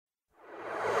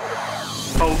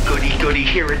Goody, goody,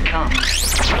 here it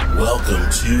comes. Welcome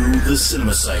to the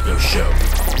Cinema Psycho Show.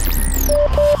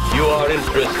 You are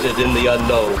interested in the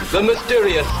unknown, the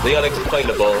mysterious, the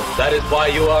unexplainable. That is why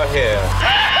you are here.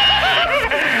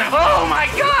 Oh my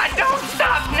God, don't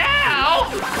stop now!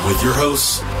 With your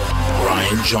hosts,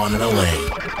 Brian, John, and Elaine.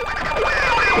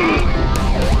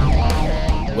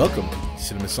 Welcome to the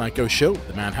Cinema Psycho Show,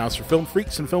 the madhouse for film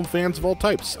freaks and film fans of all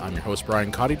types. I'm your host,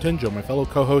 Brian Coddington, joined by my fellow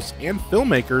co-hosts and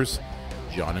filmmakers,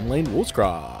 John and Elaine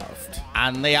Woolscroft.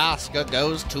 And the Oscar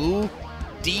goes to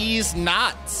D's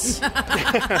Nuts. Ooh, a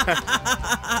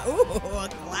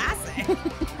classic.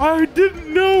 I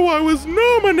didn't know I was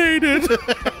nominated.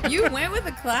 You went with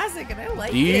a classic, and I like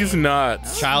it. These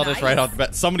nuts. Childish nice. right off the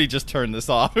bat. Somebody just turned this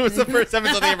off. It was the first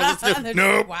episode they ever listened to.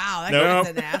 Nope. Wow, that Nope.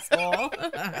 guy's an asshole.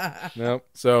 Nope.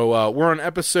 So we're on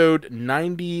episode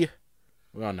 90.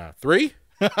 Well, no, 3?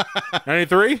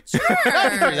 93?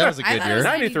 That was a good year.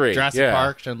 93. Jurassic yeah.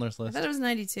 Park, Schindler's I List. thought it was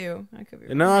 92. I could be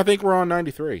wrong. No, I think we're on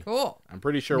 93. Cool. I'm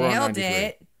pretty sure we're on Nailed 93.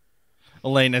 it.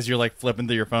 Elaine, as you're like flipping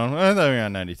through your phone, I thought we were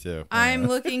on 92. I'm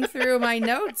looking through my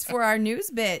notes for our news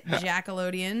bit,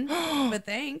 Jackalodian. But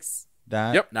thanks.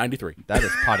 That, Yep, 93. That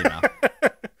is potty mouth.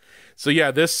 So yeah,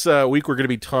 this week we're going to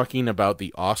be talking about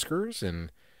the Oscars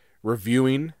and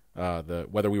reviewing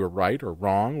whether we were right or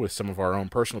wrong with some of our own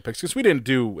personal picks, because we didn't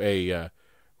do a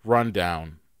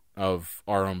rundown of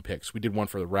our own picks. We did one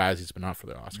for the Razzies, but not for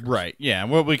the Oscars. Right, yeah.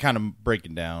 And we'll be kind of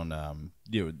breaking down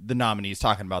the nominees,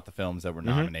 talking about the films that were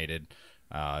nominated,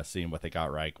 seeing what they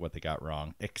got right, what they got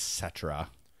wrong,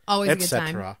 etc. Always a good time.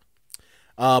 Etc.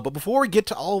 But before we get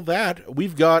to all that,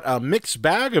 we've got a mixed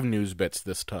bag of news bits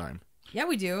this time. Yeah,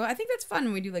 we do. I think that's fun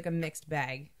when we do like a mixed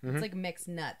bag. It's like mixed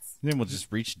nuts. Then we'll just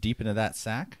reach deep into that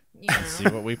sack You know. and see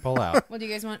what we pull out. Well, do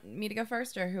you guys want me to go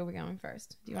first, or who are we going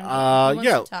first? Do you want who wants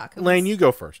Yeah, to talk? Who Lane, wants- you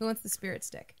go first. Who wants the spirit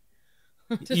stick?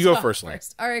 You go talk first, Lane.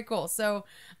 All right, cool. So,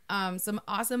 some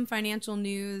awesome financial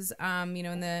news.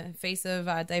 In the face of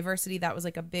diversity, that was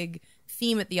like a big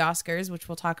theme at the Oscars, which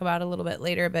we'll talk about a little bit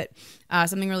later. But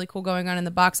something really cool going on in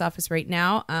the box office right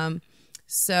now.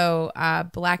 So,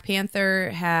 Black Panther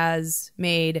has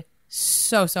made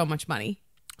so much money.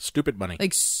 Stupid money.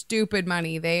 Like stupid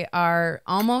money. They are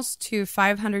almost to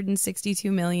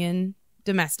 562 million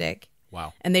domestic.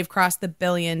 Wow. And they've crossed the $1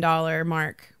 billion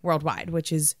mark worldwide,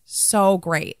 which is so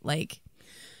great. Like,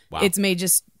 Wow. It's made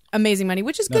just amazing money,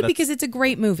 which is good because it's a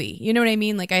great movie. You know what I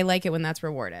mean? Like, I like it when that's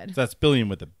rewarded. So that's billion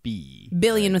with a B.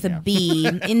 Billion with a B,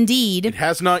 indeed. It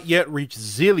has not yet reached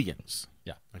zillions.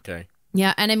 Yeah. Okay.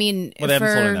 Yeah, and I mean, Well, they haven't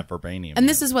sold in that vibranium. and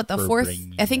this is what the fourth.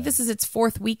 Vibranium. I think this is its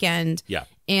fourth weekend. Yeah.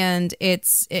 And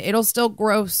it'll still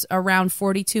gross around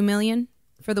 42 million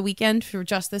for the weekend, for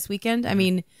just this weekend. I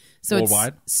mean, so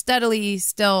Worldwide? it's steadily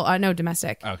still no,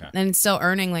 domestic. Okay. And it's still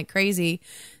earning like crazy.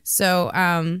 So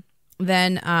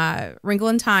then Wrinkle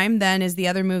in Time then is the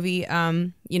other movie.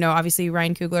 Obviously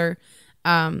Ryan Coogler,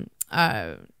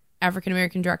 African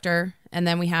American director, and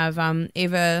then we have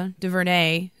Ava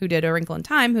DuVernay, who did A Wrinkle in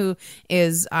Time, who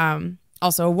is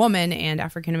also a woman and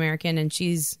African American, and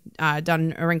she's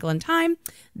done A Wrinkle in Time.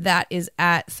 That is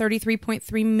at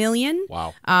 33.3 million.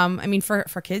 Wow. I mean, for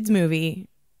a kids movie,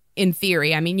 in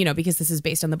theory, I mean, because this is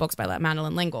based on the books by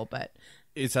Madeline L'Engle, but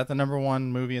Is that the number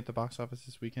one movie at the box office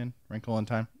this weekend? Wrinkle in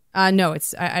Time? no,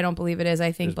 it's I don't believe it is.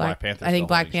 I think Is Black Panther I think still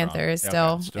Black holding Panther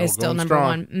strong? is Yeah, still going number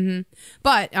strong. one.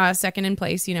 But second in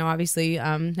place, obviously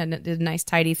did a nice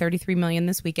tidy 33 million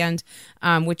this weekend,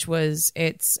 which was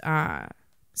its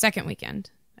second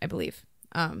weekend, I believe,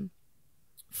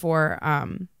 for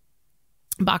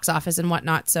box office and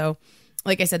whatnot. So,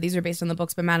 like I said, these are based on the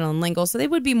books by Madeline L'Engle, so they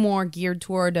would be more geared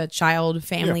toward a child,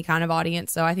 family kind of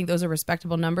audience. So I think those are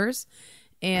respectable numbers,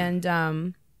 and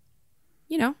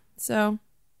so.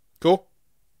 Cool.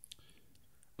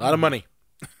 A lot of money.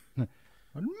 Money.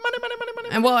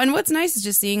 And what's nice is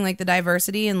just seeing like the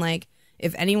diversity, and like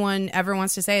if anyone ever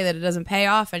wants to say that it doesn't pay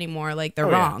off anymore, like they're Oh,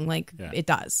 yeah. wrong. Like it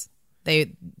does.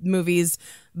 Movies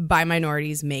by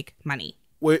minorities make money.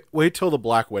 Wait till the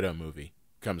Black Widow movie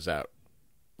comes out.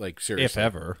 Like, seriously. If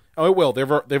ever. Oh, it will.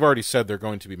 They've already said they're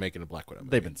going to be making a Black Widow movie.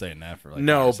 They've been saying that for like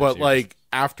No, 5 or 6 but years. like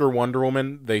after Wonder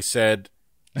Woman, they said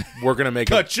we're going to make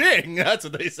a Ka-ching! That's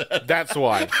what they said. That's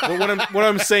why. But what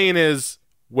I'm saying is,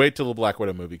 wait till the Black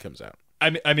Widow movie comes out.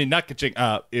 I mean, not ka-ching.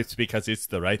 It's because it's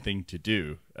the right thing to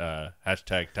do.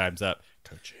 Hashtag time's up.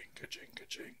 Ka-ching, ka-ching,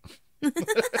 ka-ching.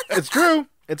 It's true.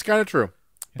 It's kind of true.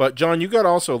 But John, you got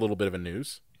also a little bit of a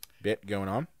news bit going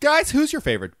on. Guys, who's your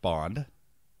favorite Bond?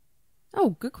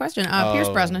 Oh, good question. Pierce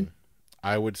Brosnan.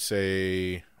 I would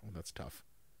say that's tough.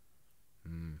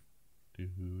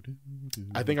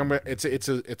 I think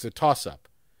it's a toss up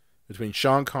between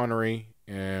Sean Connery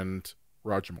and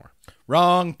Roger Moore.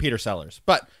 Wrong, Peter Sellers.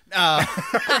 But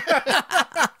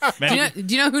Do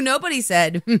you know who nobody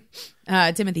said?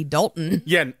 Timothy Dalton.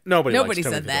 Yeah, nobody Nobody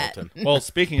likes said Timothy that. Dalton. well,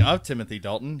 speaking of Timothy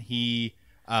Dalton, he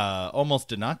almost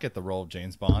did not get the role of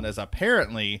James Bond, as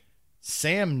apparently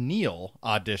Sam Neill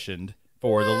auditioned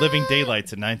for The Living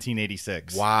Daylights in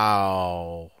 1986.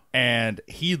 Wow. And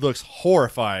he looks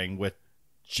horrifying with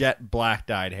jet black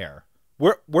dyed hair.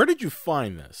 Where did you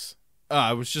find this?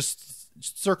 I was just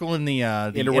circling the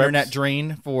Interwebs? internet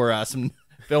drain for some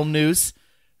film news.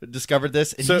 Discovered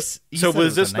this. And So, he said it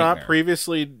was this a not nightmare.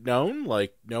 previously known?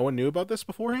 Like, no one knew about this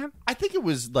beforehand? I think it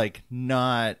was like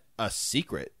not a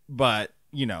secret, but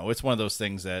you know, it's one of those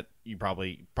things that you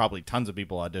probably tons of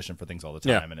people audition for things all the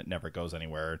time, Yeah. and it never goes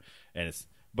anywhere.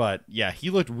 But yeah, he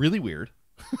looked really weird,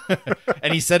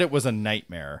 and he said it was a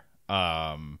nightmare,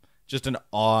 just an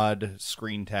odd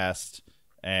screen test,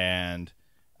 and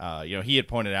he had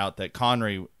pointed out that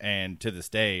Connery, and to this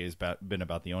day, has been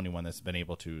about the only one that's been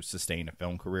able to sustain a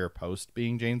film career post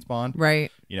being James Bond.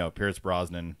 Right. You know, Pierce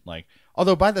Brosnan,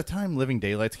 although by the time Living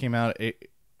Daylights came out,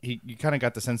 you kind of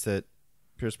got the sense that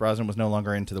Pierce Brosnan was no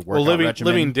longer into the workout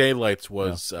regimen. Living Daylights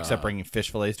was... except bringing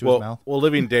fish fillets to his mouth. Well,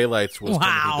 Living Daylights was Wow.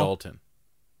 Timothy Dalton.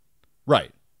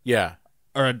 Right. Yeah.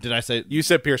 Or did I say... You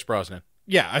said Pierce Brosnan.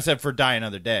 Yeah, I said for Die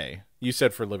Another Day. You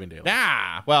said for Living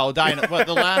Daylights. Well,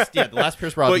 the last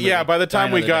Pierce Brosnan But yeah, movie, by the time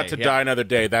Die we Another got Day, to yeah. Die Another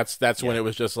Day, that's when it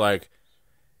was just like...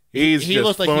 He He just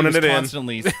looked like he phoning was it in.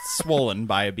 constantly swollen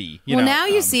by a bee. Now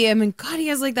you see him, and God, he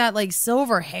has like that like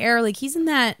silver hair. Like he's in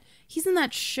that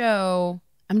show.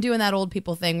 I'm doing that old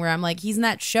people thing where I'm like, he's in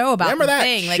that show about Remember the that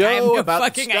thing. Like show I have no about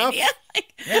fucking stuff? idea.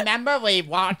 Like, Remember we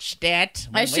watched it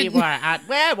when we should- were at,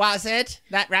 where was it?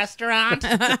 That restaurant?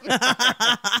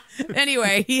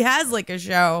 anyway, he has like a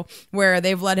show where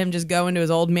they've let him just go into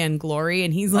his old man glory,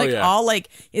 and he's like yeah. all like,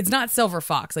 it's not Silver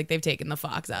Fox. Like they've taken the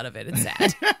fox out of it. It's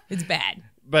sad. It's bad.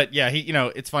 But yeah,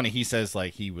 it's funny. He says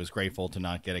like he was grateful to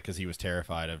not get it because he was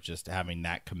terrified of just having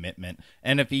that commitment.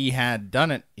 And if he had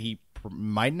done it, he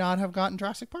might not have gotten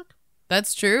Jurassic Park.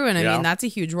 That's true, and I Yeah. mean that's a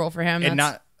huge role for him. And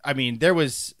That's- there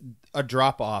was a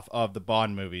drop off of the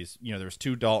Bond movies. You know, there was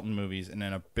 2 Dalton movies, and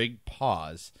then a big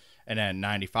pause. And then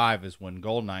 95 is when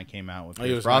Goldeneye came out with I think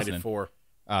it Pierce was Brosnan. 94.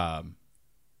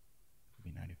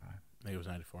 Maybe 95. I think it was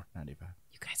 94. 95.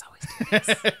 you guys always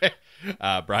do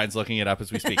this. Brian's looking it up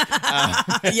as we speak.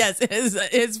 Yes,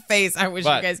 his face. I wish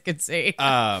But, you guys could see.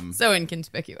 Um, So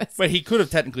inconspicuous. but he could have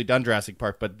technically done Jurassic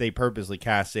Park, but they purposely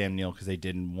cast Sam Neill because they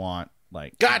didn't want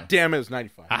God damn it, it was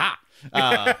 95.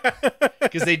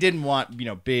 because they didn't want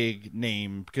big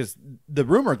name, because the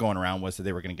rumor going around was that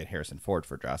they were going to get Harrison Ford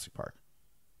for Jurassic Park.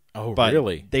 Oh, But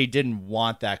really? they didn't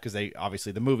want that because they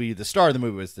obviously the star of the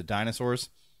movie was the dinosaurs.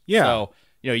 Yeah. So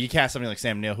you cast something like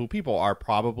Sam Neill, who people are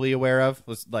probably aware of,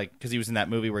 was like because he was in that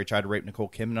movie where he tried to rape Nicole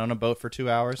Kidman on a boat for 2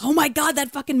 hours. Oh my God,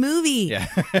 that fucking movie.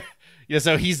 Yeah,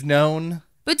 so he's known.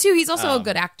 But too, he's also a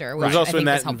good actor. He Which was I also think in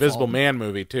that was helpful. Invisible Man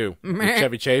movie, too. With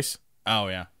Chevy Chase. Oh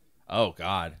yeah. Oh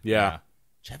God. Yeah.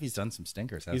 Chevy's done some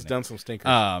stinkers. Hasn't He's he? done some stinkers.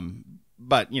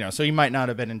 But so he might not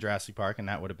have been in Jurassic Park, and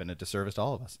that would have been a disservice to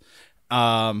all of us.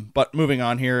 But moving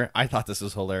on here, I thought this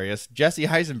was hilarious. Jesse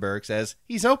Eisenberg says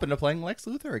he's open to playing Lex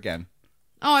Luthor again.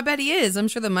 Oh, I bet he is. I'm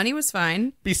sure the money was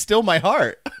fine. Be still my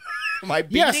heart, my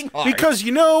yes, beating heart. because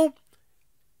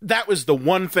that was the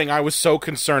one thing I was so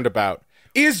concerned about.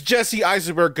 Is Jesse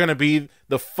Eisenberg going to be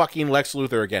the fucking Lex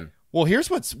Luthor again? well, here's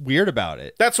what's weird about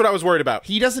it. That's what I was worried about.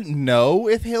 He doesn't know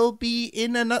if he'll be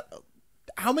in another.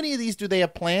 How many of these do they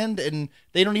have planned, and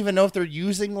they don't even know if they're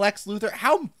using Lex Luthor?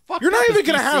 How fucked You're not up even is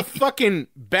going to DC? have fucking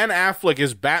Ben Affleck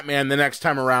as Batman the next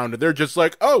time around. They're just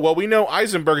like, oh, well, we know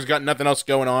Eisenberg's got nothing else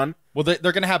going on. Well, they're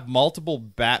going to have multiple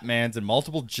Batmans and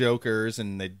multiple Jokers,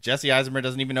 and Jesse Eisenberg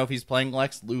doesn't even know if he's playing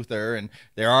Lex Luthor, and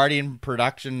they're already in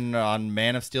production on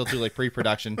Man of Steel 2, like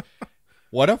pre-production.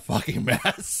 What a fucking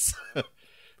mess.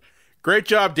 Great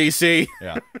job, DC.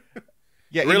 Yeah.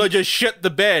 Yeah, Really just shit the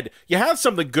bed. You had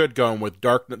something good going with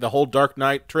the whole Dark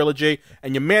Knight trilogy,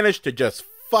 and you managed to just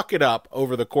fuck it up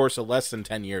over the course of less than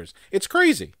 10 years. It's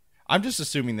crazy. I'm just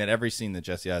assuming that every scene that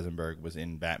Jesse Eisenberg was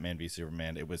in Batman v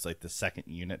Superman, it was like the second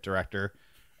unit director,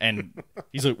 and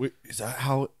he's like, "Wait, is that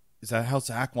how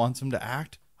Zach wants him to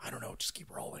act? I don't know. Just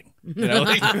keep rolling."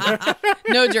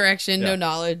 No direction, no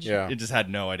knowledge. Yeah. It just had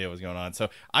no idea what was going on. So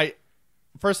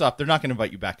first off, they're not going to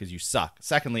invite you back because you suck.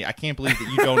 Secondly, I can't believe that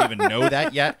you don't even know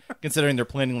that yet, considering they're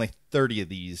planning like 30 of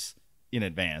these in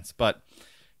advance. But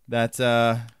that's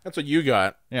what you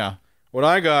got. yeah. What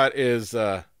I got is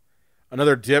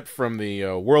another dip from the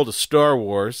world of Star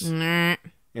Wars. Nah.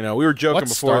 We were joking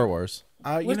What's before. Star Wars?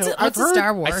 What's I've a heard,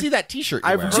 Star Wars? I see that T-shirt.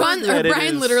 I've You're heard wearing. John or that it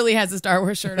Brian is- literally has a Star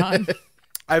Wars shirt on.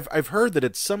 I've heard that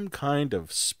it's some kind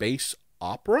of space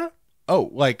opera. Oh,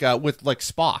 like with like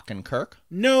Spock and Kirk?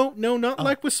 No, not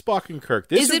like with Spock and Kirk.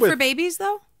 This Is it for babies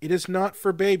though? It is not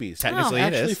for babies. Technically, It's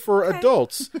it actually is. for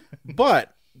adults.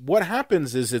 But what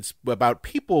happens is it's about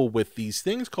people with these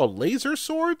things called laser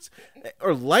swords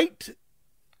or light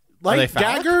they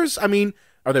phallic? daggers. I mean,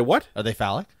 are they what? Are they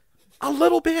phallic? A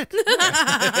little bit.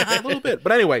 A little bit.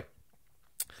 But anyway,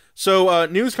 so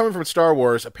news coming from Star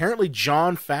Wars. Apparently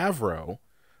Jon Favreau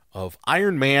of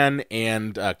Iron Man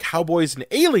and Cowboys and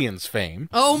Aliens fame.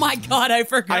 Oh my God, I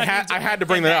forgot. I had to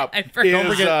bring that up. I forgot. Don't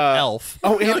forget Elf.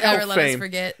 Oh, Don't and ever Elf let fame. us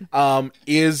forget.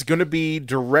 Is going to be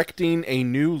directing a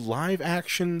new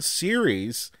live-action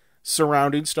series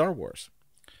surrounding Star Wars.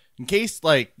 In case,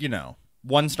 like,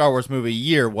 one Star Wars movie a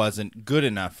year wasn't good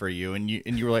enough for you, and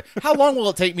you were like, how long will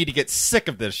it take me to get sick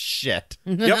of this shit?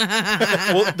 Yep.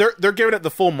 Well, they're giving it the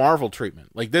full Marvel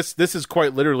treatment. Like this is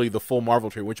quite literally the full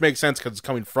Marvel treatment, which makes sense because it's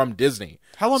coming from Disney.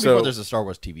 How long before there's a Star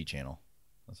Wars TV channel?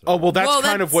 That's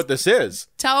kind of what this is.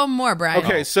 Tell them more, Brian.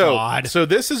 Okay, so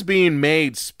this is being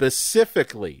made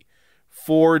specifically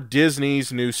for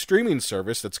Disney's new streaming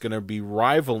service that's going to be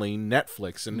rivaling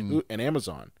Netflix and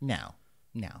Amazon. No.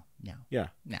 Yeah.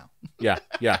 No.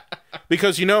 Yeah.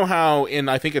 Because you know how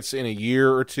I think it's in a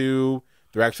year or two,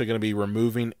 they're actually going to be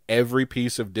removing every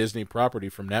piece of Disney property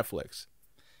from Netflix.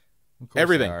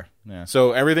 Everything. Yeah.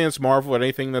 So everything that's Marvel,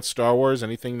 anything that's Star Wars,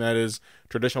 anything that is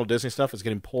traditional Disney stuff is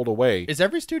getting pulled away. Is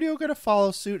every studio going to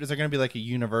follow suit? Is there going to be like a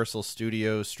Universal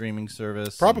Studio streaming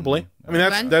service? Probably. I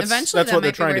mean, that's Eventually what they're that might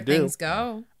be trying where to do. Things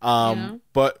go.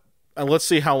 But let's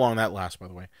see how long that lasts, by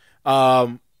the way.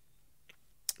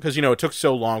 Because, it took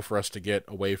so long for us to get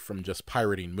away from just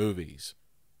pirating movies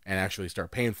and actually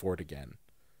start paying for it again.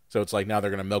 So it's like now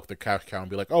they're going to milk the cow and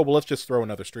be like, oh, well, let's just throw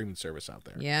another streaming service out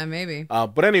there. Yeah, maybe.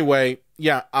 But anyway,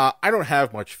 I don't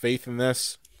have much faith in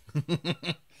this.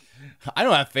 I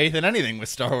don't have faith in anything with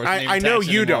Star Wars. I know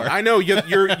you anymore. don't. I know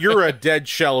you're a dead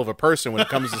shell of a person when it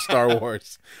comes to Star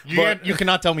Wars. You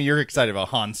cannot tell me you're excited about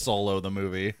Han Solo, the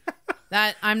movie.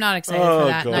 That I'm not excited for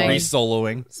that. God. And I'm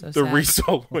Re-soloing. so The sad.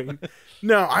 re-soloing.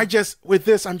 No, I'm just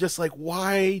like,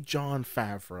 why Jon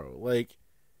Favreau? Like,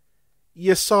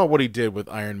 you saw what he did with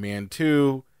Iron Man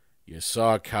 2. You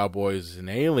saw Cowboys and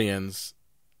Aliens.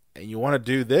 And you want to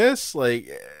do this? Like,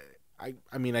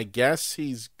 I mean, I guess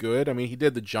he's good. I mean, he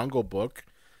did the Jungle Book.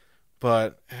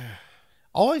 But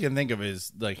all I can think of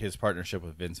is like his partnership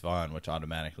with Vince Vaughn, which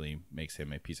automatically makes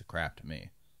him a piece of crap to me.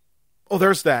 Oh,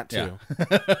 there's that, too.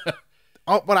 Yeah.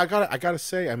 But I gotta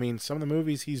say, I mean, some of the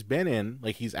movies he's been in,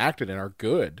 like he's acted in, are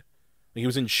good. Like, he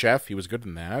was in Chef. He was good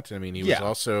in that. I mean, he was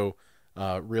also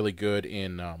really good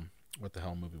in what the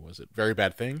hell movie was it? Very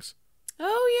Bad Things.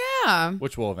 Oh yeah.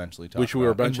 Which we'll eventually talk Which about. we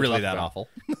were eventually really talk that about.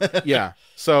 awful. Yeah.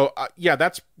 So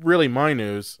that's really my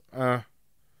news. So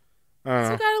got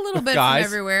a little bit Guys,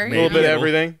 from everywhere. A little bit of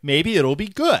everything. Maybe it'll be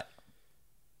good.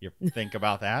 You think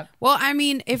about that? Well, I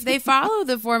mean, if they follow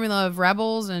the formula of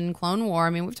Rebels and Clone War,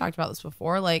 I mean, we've talked about this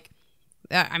before. Like,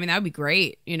 I mean, that would be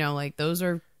great. Like those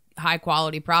are high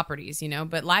quality properties.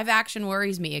 But live action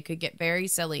worries me. It could get very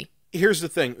silly. Here's the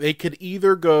thing: they could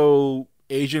either go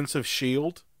Agents of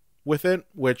S.H.I.E.L.D. with it,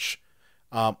 which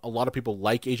a lot of people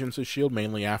like Agents of S.H.I.E.L.D.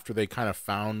 mainly after they kind of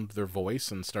found their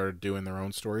voice and started doing their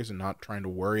own stories and not trying to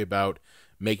worry about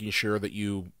making sure that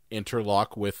you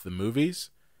interlock with the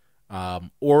movies.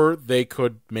 Or they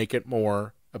could make it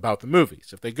more about the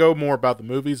movies. If they go more about the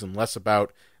movies and less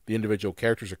about the individual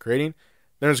characters they're creating,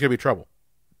 then there's going to be trouble.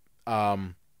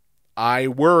 I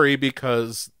worry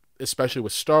because, especially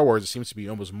with Star Wars, it seems to be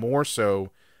almost more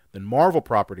so than Marvel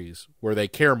properties, where they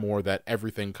care more that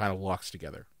everything kind of locks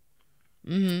together.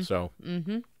 Mm-hmm. So,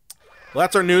 well,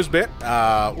 that's our news bit.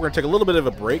 We're going to take a little bit of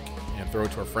a break and throw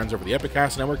it to our friends over the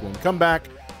Epicast Network. When we come back,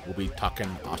 we'll be talking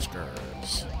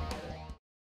Oscars.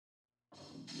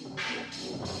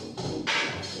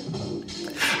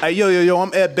 Hey, yo,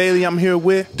 I'm Ed Bailey. I'm here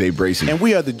with Dave Bracey. And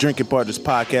we are the Drinking Partners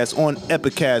Podcast on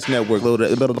Epicast Network.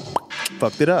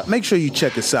 Fucked it up. Make sure you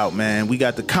check us out, man. We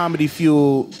got the Comedy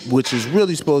Fuel, which is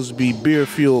really supposed to be beer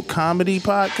fueled comedy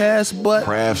podcast, but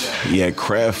Craft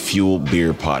Fuel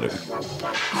Beer Potter.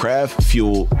 Craft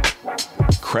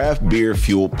Beer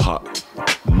Fuel Pot.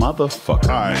 Motherfucker,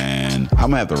 right. Man.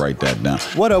 I'm gonna have to write that down.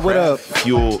 What up?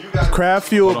 Craft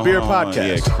Fuel Beer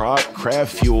Podcast. Yeah,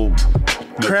 Craft Fuel.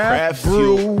 Craft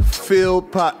Brew Fuel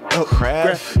Craft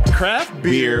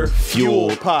Beer Fuel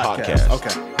Podcast.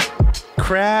 Okay.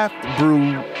 Craft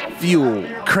Brew Fuel.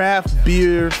 Craft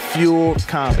Beer Fuel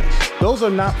Comedy. Those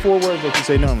are not 4 words like you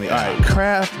say normally. All right.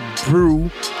 Craft Brew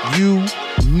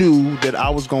knew that I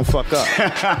was gonna fuck up.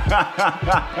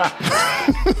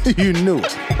 You knew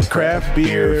it. Craft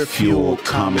Beer Fuel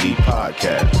Comedy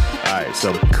Podcast. All right,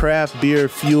 so Craft Beer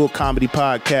Fuel Comedy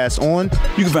Podcast on.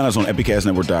 You can find us on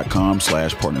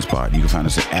epicastnetwork.com/partnerspod. You can find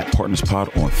us at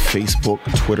partnerspod on Facebook,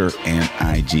 Twitter, and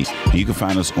IG. And you can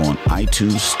find us on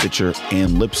iTunes, Stitcher,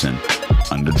 and Libsyn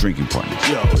under Drinking Partners.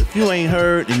 Yo, if you ain't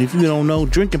heard and if you don't know,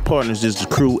 Drinking Partners is the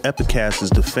crew, Epicast is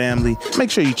the family. Make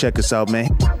sure you check us out,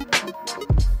 man.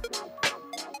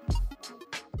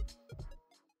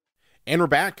 And we're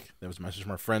back. That was a message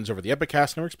from our friends over the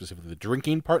Epicast Network, specifically the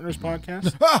Drinking Partners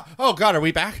podcast. Oh, God, are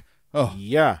we back? Oh,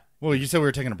 Yeah. well, you said we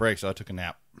were taking a break, so I took a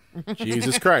nap.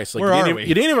 Jesus Christ. Like, Where you are didn't, we?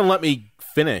 You didn't even let me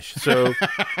finish. So,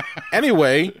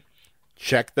 anyway,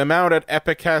 check them out at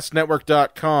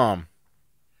epicastnetwork.com.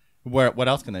 What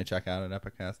else can they check out at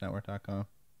epicastnetwork.com?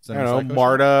 I don't know,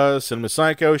 Marta, Cinema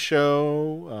Psycho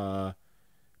Show,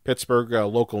 Pittsburgh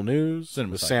Local News,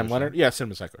 Cinema with Psycho Sam Show. Leonard. Yeah,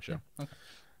 Cinema Psycho Show. Okay.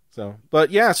 So,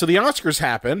 but yeah, so the Oscars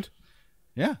happened.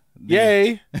 Yeah.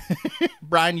 Yay.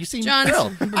 Brian, you seem John.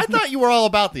 thrilled. I thought you were all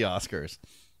about the Oscars.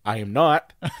 I am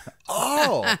not.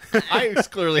 Oh. I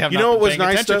clearly have You not know what been was paying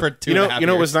nice attention though? for two You know, and a half you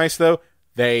know what years. was nice though?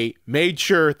 They made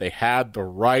sure they had the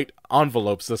right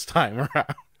envelopes this time around.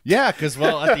 Yeah, because,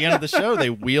 well, at the end of the show, they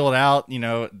wheeled out,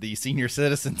 the senior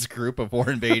citizens group of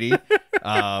Warren Beatty.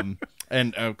 And,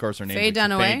 of course, her name Faye is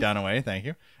Dunaway. Faye Dunaway, thank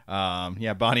you.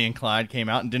 Yeah, Bonnie and Clyde came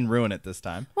out and didn't ruin it this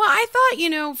time. Well, I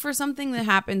thought, for something that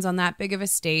happens on that big of a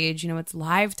stage, it's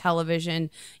live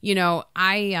television.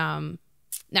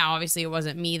 Now, obviously, it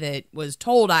wasn't me that was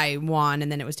told I won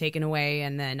and then it was taken away.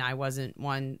 And then I wasn't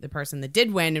the person that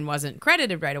did win and wasn't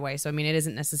credited right away. So, I mean, it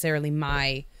isn't necessarily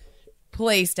my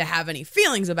place to have any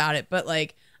feelings about it. But,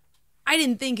 I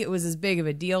didn't think it was as big of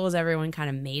a deal as everyone kind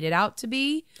of made it out to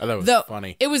be. Oh, that was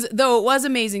funny. It was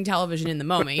amazing television in the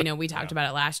moment. We talked about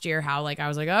it last year, how I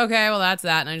was like, okay, well, that's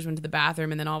that. And I just went to the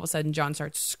bathroom and then all of a sudden John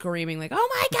starts screaming like, oh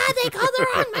my God, they called the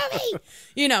wrong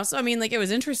movie. So I mean, it was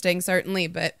interesting, certainly.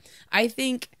 But I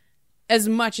think as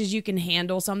much as you can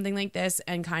handle something like this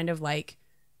and kind of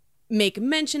make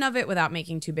mention of it without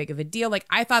making too big of a deal.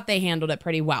 I thought they handled it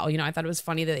pretty well. I thought it was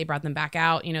funny that they brought them back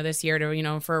out, this year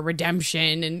to, for a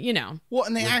redemption and, Well,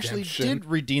 and they actually did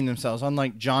redeem themselves,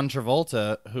 unlike John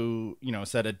Travolta, who,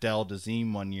 said Adele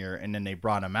Dazeem one year, and then they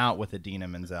brought him out with Idina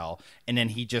Menzel, and then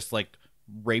he just,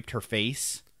 raped her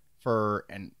face for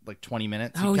 20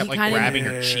 minutes. Oh, he kept, he kinda- grabbing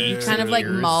her cheeks. kind and of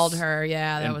ears mauled her.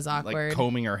 Yeah, that and, was awkward.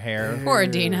 combing her hair. Poor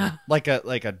Idina. Like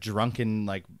a drunken,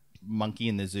 monkey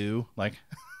in the zoo.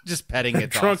 Just petting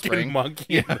its Drunken offspring.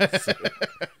 monkey.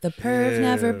 The perv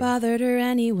never bothered her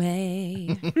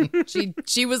anyway.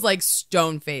 she was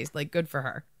stone faced. Good for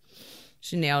her.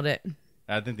 She nailed it.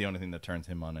 I think the only thing that turns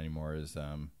him on anymore is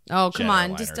Oh, jet come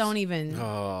on. airliners. Just don't even.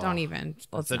 Don't even.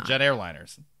 Let's the not. jet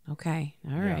airliners. Okay.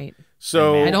 All right.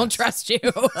 So I don't trust you.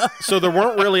 So there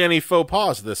weren't really any faux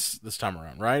pas this time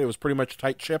around, right? It was pretty much a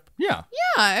tight ship. Yeah.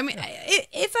 Yeah. I mean,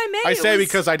 if I may. I say it was-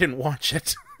 because I didn't watch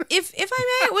it. if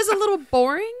I may, it was a little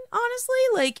boring,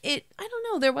 honestly. I don't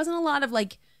know. There wasn't a lot of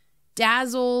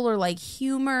dazzle or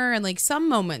humor and some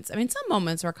moments. I mean, some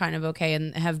moments were kind of okay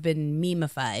and have been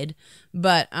memeified,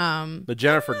 but The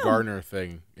Jennifer Garner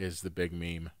thing is the big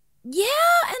meme. yeah,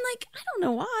 and I don't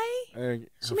know why.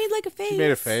 She made a face. She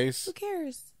made a face. Who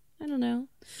cares? I don't know.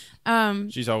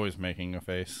 She's always making a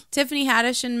face. Tiffany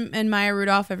Haddish and Maya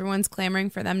Rudolph, everyone's clamoring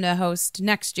for them to host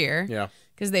next year. Yeah.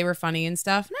 Because they were funny and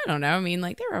stuff. And I don't know. I mean,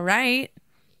 they're all right.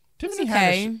 Tiffany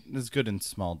okay. Haddish is good in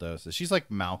small doses. She's like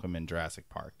Malcolm in Jurassic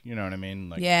Park. You know what I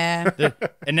mean? Yeah.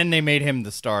 And then they made him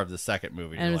the star of the second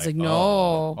movie. And You're it's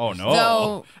no. Oh, no.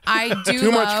 Though I do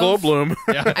Too much Goldblum.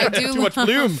 I do Too much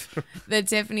bloom. that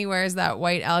Tiffany wears that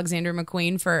white Alexander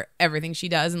McQueen for everything she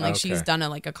does. And she's Okay. done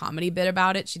a comedy bit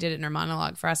about it. She did it in her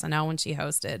monologue for SNL when she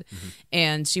hosted.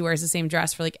 And she wears the same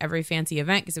dress for every fancy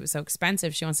event because it was so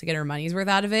expensive. She wants to get her money's worth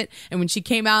out of it. And when she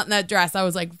came out in that dress, I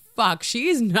was like, fuck,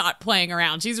 she's not playing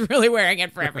around. She's really wearing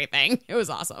it for everything. It was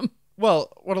awesome.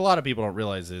 Well, what a lot of people don't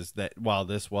realize is that while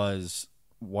this was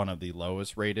one of the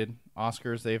lowest rated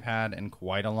Oscars they've had in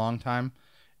quite a long time,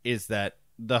 is that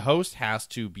the host has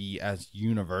to be as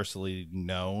universally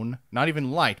known, not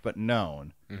even liked, but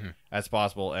known as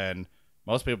possible. And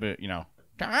most people,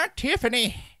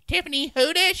 Tiffany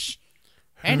Hootish.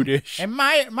 Hoodish. And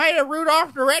Maya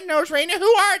Rudolph, the Red-Nosed Reindeer. Who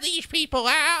are these people,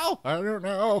 Al? I don't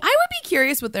know. I would be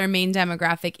curious what their main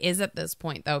demographic is at this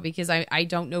point, though, because I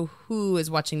don't know who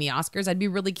is watching the Oscars. I'd be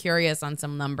really curious on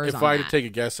some numbers If on I had that. to take a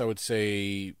guess, I would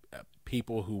say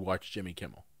people who watch Jimmy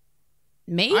Kimmel.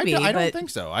 Maybe, I don't but think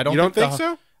so. You don't think the-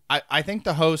 so? I think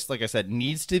the host, like I said,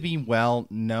 needs to be well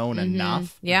known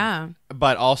enough, yeah.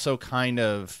 but also kind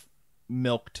of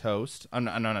milk toast. I'm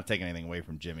not taking anything away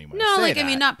from Jimmy when I No, say like that. I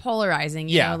mean, not polarizing.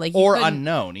 You know, like you or couldn't-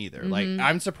 unknown either. Like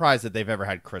I'm surprised that they've ever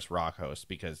had Chris Rock host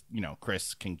because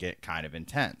Chris can get kind of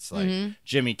intense. Like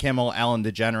Jimmy Kimmel, Ellen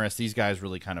DeGeneres, these guys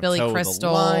really kind of Billy toe Crystal.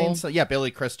 the line. So, yeah,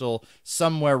 Billy Crystal,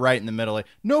 somewhere right in the middle. Like,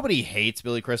 nobody hates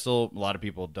Billy Crystal. A lot of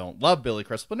people don't love Billy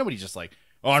Crystal, but nobody's just like,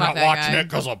 oh, I'm Fuck not that watching guy. it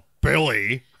because of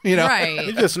Billy. Right.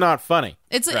 It's just not funny.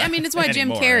 It's I mean, it's why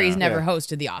Jim Anymore, Carrey's yeah. never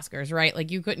hosted the Oscars, right?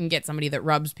 Like you couldn't get somebody that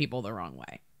rubs people the wrong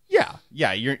way. Yeah.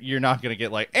 You're not gonna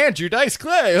get like Andrew Dice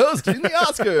Clay hosting the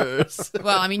Oscars.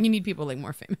 Well, I mean, you need people like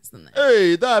more famous than that.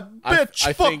 Hey, that bitch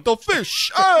I fucked think- the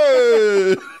fish.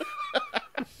 Hey,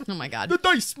 Oh my god. the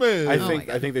Dice Man. I my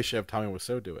God. think they should have Tommy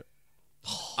Wiseau do it.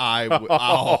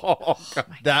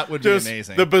 That would Just be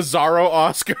amazing. the Bizarro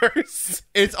Oscars.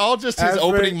 It's all just his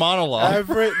opening monologue.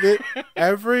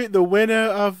 The winner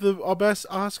of the best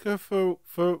Oscar for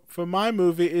my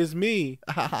movie is me.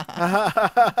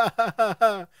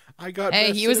 I got. Hey,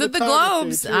 best he was at the cinematography,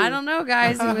 Globes. too. I don't know,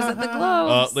 guys. He was at the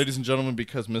Globes. Ladies and gentlemen,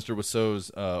 because Mr.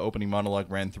 Wiseau's opening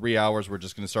monologue ran 3 hours, we're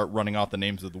just going to start running off the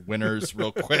names of the winners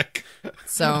real quick.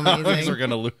 So Because amazing. we're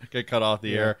going to get cut off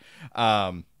the air.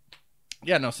 So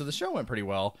the show went pretty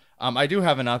well. I do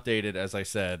have an updated, as I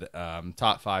said,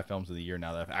 top 5 films of the year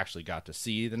now that I've actually got to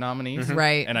see the nominees.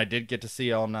 Right. And I did get to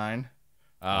see all 9.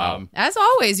 As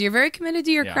always, you're very committed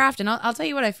to your Yeah. craft, and I'll tell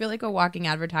you what, I feel like a walking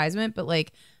advertisement, but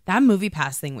like that movie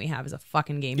pass thing we have is a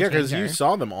fucking game Yeah, changer. because you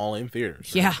saw them all in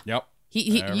theaters. right? Yeah. Yep.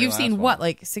 Every You've last seen one. what,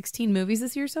 like 16 movies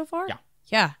this year so far? Yeah.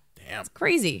 Yeah. Damn. It's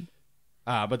crazy.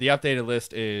 But the updated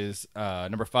list is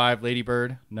number 5, Lady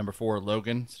Bird. Number 4,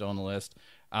 Logan, still on the list.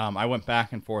 I went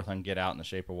back and forth on Get Out and The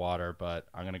Shape of Water, but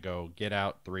I'm going to go Get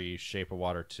Out 3, Shape of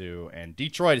Water 2, and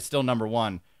Detroit is still number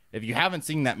 1. If you haven't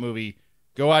seen that movie,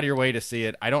 go out of your way to see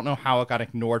it. I don't know how it got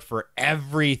ignored for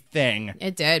everything,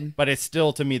 It did. but it's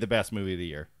still, to me, the best movie of the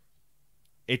year.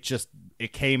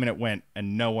 It came and it went,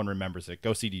 and no one remembers it.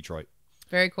 Go see Detroit.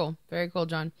 Very cool. Very cool,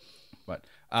 John. But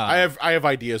I have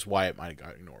ideas why it might have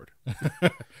got ignored.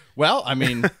 well, I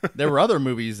mean, there were other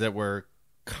movies that were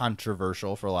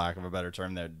controversial, for lack of a better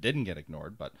term, that didn't get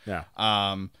ignored. But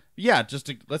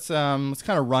let's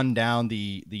kind of run down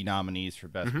the nominees for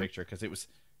Best Picture, because it was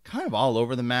kind of all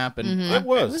over the map, and It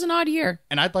was. It was an odd year.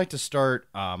 and I'd like to start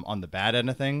on the bad end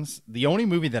of things. The only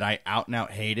movie that I out and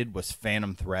out hated was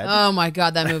Phantom Thread. Oh my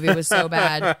god, that movie was so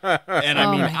bad. And I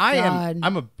Oh mean, my God.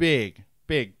 I'm a big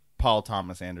Paul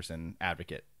Thomas Anderson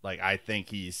advocate. Like, I think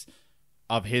he's,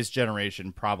 of his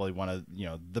generation, probably one of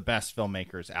the best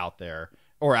filmmakers out there,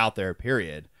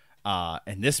 period.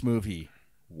 And this movie,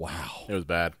 wow, It was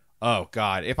bad. oh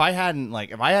god, if I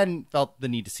hadn't felt the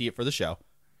need to see it for the show,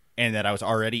 and that I was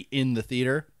already in the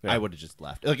theater, I would have just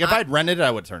left. Like, if I'd rented it,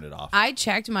 I would have turned it off. I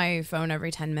checked my phone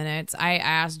every 10 minutes. I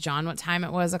asked John what time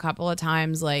it was a couple of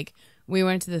times. Like, we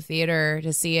went to the theater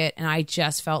to see it, and I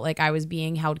just felt like I was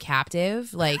being held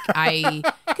captive. Like,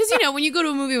 because, when you go to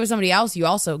a movie with somebody else, you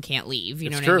also can't leave. You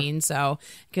know It's what I true. mean? So,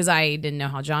 because I didn't know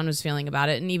how John was feeling about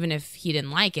it. And even if he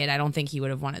didn't like it, I don't think he would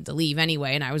have wanted to leave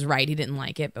anyway. And I was right. He didn't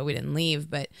like it, but we didn't leave.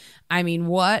 But, I mean,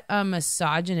 what a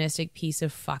misogynistic piece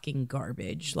of fucking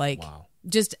garbage. Like,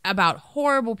 just about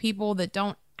horrible people that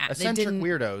don't. Eccentric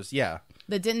weirdos, yeah.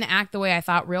 That didn't act the way I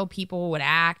thought real people would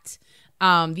act.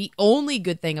 The only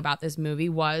good thing about this movie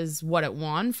was what it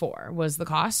won for, was the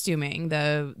costuming.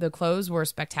 The clothes were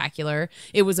spectacular.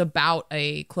 It was about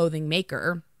a clothing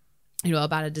maker,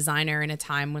 about a designer in a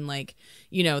time when,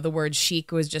 the word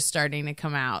chic was just starting to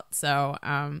come out. So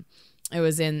it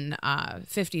was in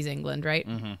 50s England, right?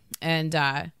 Mm-hmm.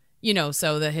 And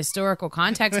so the historical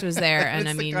context was there, and It's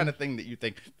I mean, the kind of thing that you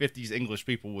think 50s English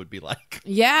people would be like.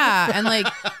 yeah, and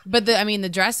but the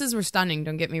dresses were stunning.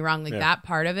 Don't get me wrong, that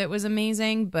part of it was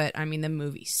amazing, but I mean, the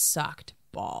movie sucked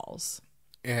balls.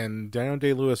 And Daniel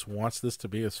Day-Lewis wants this to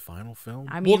be his final film.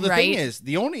 I mean, Well, the right? thing is,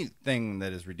 the only thing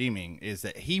that is redeeming is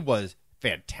that he was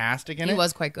fantastic in it. He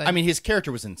was quite good. I mean, his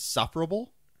character was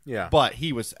insufferable, Yeah. but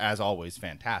he was, as always,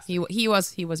 fantastic. He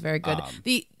was very good.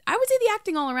 I would say the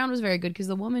acting all around was very good, because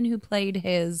the woman who played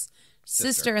his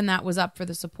sister in that was up for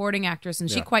the supporting actress, and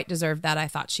she quite deserved that. I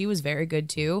thought she was very good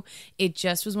too. It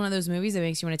just was one of those movies that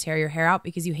makes you want to tear your hair out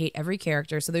because you hate every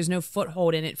character. So there's no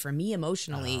foothold in it for me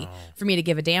emotionally for me to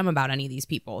give a damn about any of these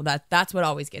people. That's what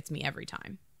always gets me every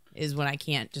time, is when I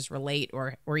can't just relate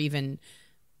or even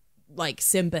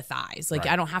sympathize.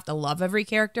 I don't have to love every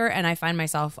character, and I find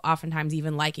myself oftentimes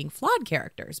even liking flawed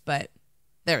characters, but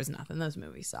there was nothing. Those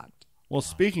movies sucked. Well,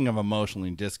 speaking of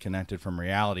emotionally disconnected from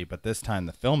reality, but this time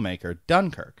the filmmaker,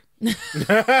 Dunkirk.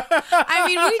 I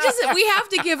mean, we have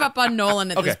to give up on Nolan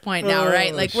at this point now,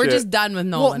 right? We're shit. just done with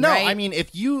Nolan, Well, no, right? I mean,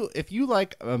 if you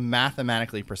like a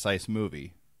mathematically precise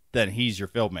movie, then he's your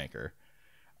filmmaker.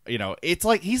 You know, it's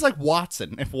like he's like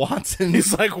Watson. If Watson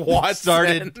He's like Watson.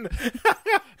 started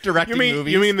directing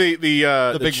movies, You mean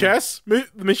the big chess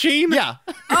machine? yeah.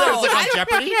 Oh, Like on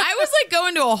Jeopardy. I was like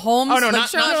going to a Holmes, Oh, no, like not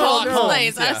Sherlock Sherlock Holmes Holmes,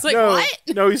 place. I yeah. was like, no, what?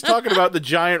 no, he's talking about the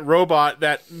giant robot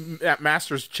that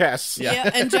masters chess. Yeah,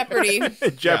 and Jeopardy.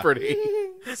 Jeopardy.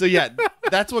 So yeah,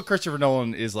 that's what Christopher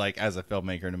Nolan is like as a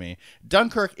filmmaker to me.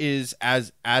 Dunkirk is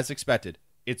as expected.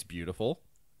 It's beautiful.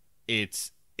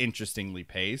 It's interestingly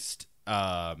paced.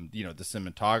 You know, the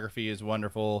cinematography is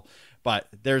wonderful, but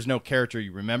there's no character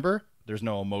you remember. There's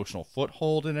no emotional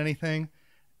foothold in anything,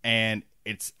 and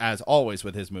it's, as always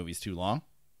with his movies, too long.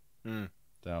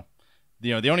 So,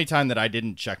 you know, the only time that I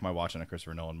didn't check my watch on a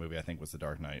Christopher Nolan movie, I think, was The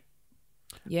Dark Knight.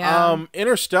 Yeah.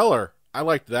 Interstellar. I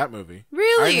liked that movie.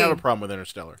 Really? I didn't have a problem with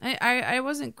Interstellar. I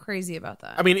wasn't crazy about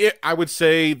that. I mean, I would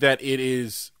say that it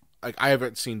is, like, I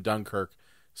haven't seen Dunkirk,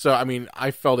 so I mean,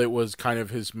 I felt it was kind of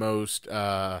his most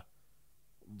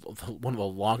one of the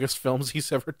longest films he's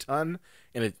ever done,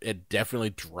 and it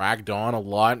definitely dragged on a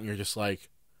lot, and you're just like,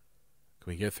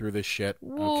 can we get through this shit?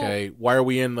 Well, okay, why are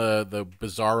we in the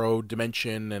bizarro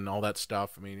dimension and all that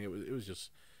stuff? I mean, it was just,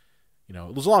 you know,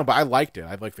 it was long, but I liked it.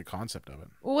 I liked the concept of it.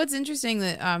 Well, what's interesting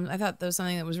that I thought there was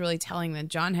something that was really telling that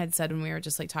John had said when we were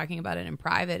just like talking about it in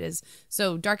private is,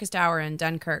 so Darkest Hour and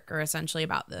Dunkirk are essentially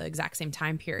about the exact same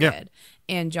time period.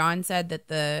 And John said that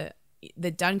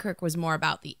the Dunkirk was more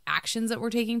about the actions that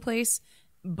were taking place,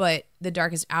 but The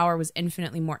Darkest Hour was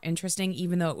infinitely more interesting,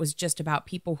 even though it was just about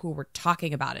people who were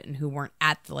talking about it and who weren't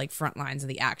at the like front lines of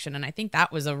the action. And I think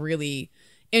that was a really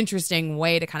interesting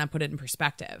way to kind of put it in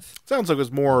perspective. Sounds like it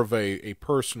was more of a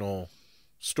personal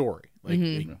story. Like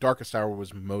the Darkest Hour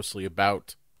was mostly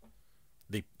about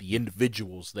the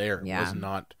individuals there. It was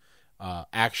not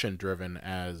action driven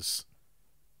as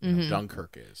you know,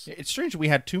 Dunkirk is. It's strange we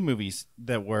had two movies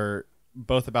that were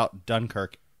both about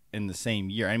Dunkirk in the same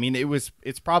year. I mean,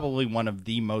 it's probably one of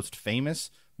the most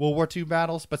famous World War II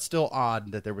battles, but still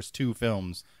odd that there was two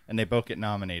films and they both get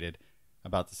nominated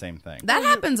about the same thing. That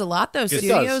happens a lot, though.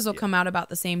 Studios does, will come out about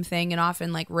the same thing and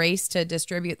often like race to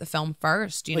distribute the film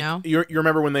first, you know? You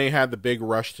remember when they had the big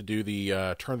rush to do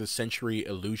the turn of the century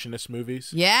illusionist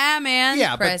movies? Yeah, man.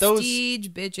 Yeah, but Prestige,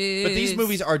 bitches. But these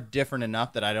movies are different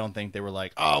enough that I don't think they were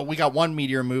like, oh, we got one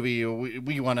meteor movie,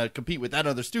 we want to compete with that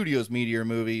other studio's meteor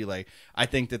movie. Like, I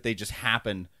think that they just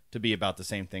happen to be about the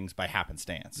same things by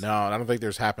happenstance. No, I don't think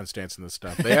there's happenstance in this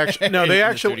stuff. They actually, no, they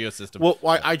actually. The studio system. Well,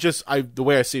 the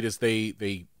way I see it is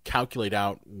they calculate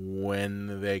out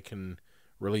when they can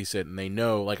release it, and they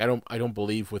know. Like, I don't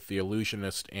believe with the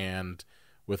Illusionist and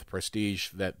with Prestige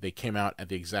that they came out at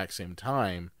the exact same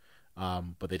time,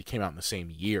 but they came out in the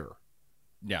same year.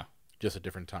 Yeah, just at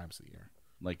different times of the year.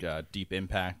 Like Deep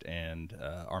Impact and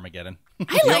Armageddon.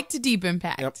 I liked Deep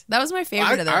Impact. That was my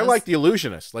favorite of those. I like The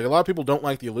Illusionist. Like, a lot of people don't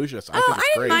like The Illusionist. I think it's I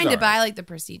didn't great. mind it, but I like The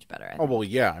Prestige better. I Oh, think. well,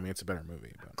 yeah. I mean, it's a better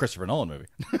movie. But. Christopher Nolan movie.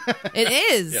 It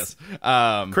is. Yes.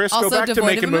 Chris, Also go back to devoid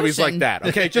making of movies like emotion. that.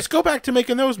 Okay, just go back to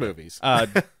making those movies.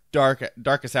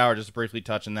 Darkest Hour, just to briefly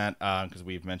touch on that because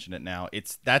we've mentioned it now.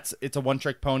 It's a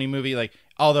one-trick pony movie. Like,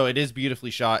 although it is beautifully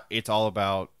shot, it's all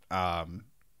about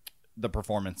the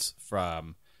performance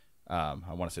from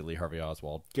I want to say Lee Harvey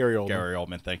Oswald. Gary Oldman. Gary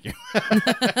Oldman, thank you.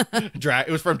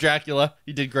 It was from Dracula.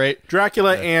 He did great.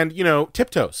 Dracula and,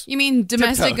 Tiptoes. You mean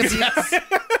domestic abuse?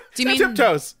 Do you mean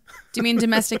Tiptoes. Do you mean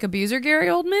domestic abuser Gary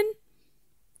Oldman?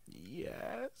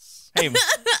 Yes. Hey,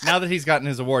 now that he's gotten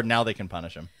his award, now they can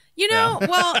punish him. You know,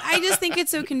 well, I just think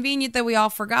it's so convenient that we all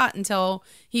forgot until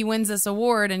he wins this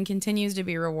award and continues to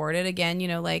be rewarded. Again,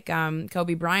 like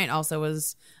Kobe Bryant also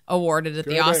was awarded at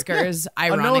the Oscars,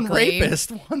 ironically. A known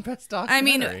rapist won Best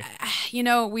Documentary. I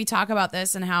mean, we talk about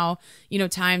this and how,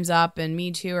 Time's Up and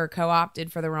Me Too are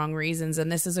co-opted for the wrong reasons. And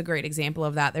this is a great example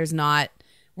of that.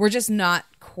 We're just not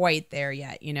quite there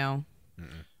yet,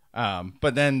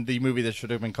 But then the movie that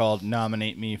should have been called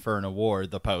Nominate Me for an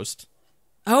Award, The Post.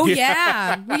 Oh,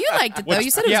 yeah. Well, you liked it, though.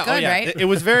 You said it was good, right? It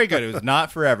was very good. It was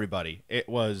not for everybody. It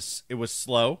was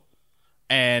slow.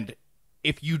 And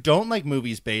if you don't like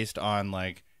movies based on,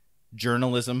 like,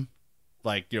 journalism,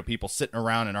 like, people sitting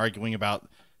around and arguing about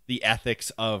the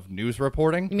ethics of news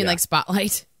reporting. You mean like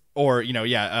Spotlight? Or,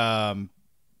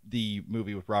 the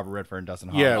movie with Robert Redford and Dustin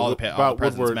Hoffman, Yeah, all the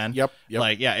President's Woodward. Men. Yep.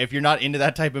 Like, yeah, if you're not into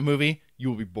that type of movie, you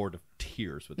will be bored of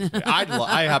tears with this movie.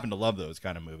 I happen to love those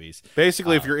kind of movies.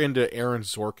 Basically, if you're into Aaron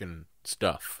Sorkin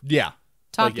stuff. Yeah.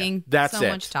 Talking. that's so it.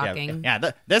 much talking.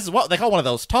 Yeah, this is what they call one of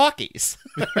those talkies.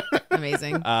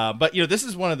 Amazing. But, this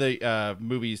is one of the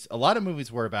movies. A lot of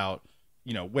movies were about,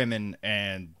 women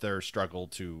and their struggle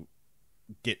to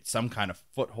get some kind of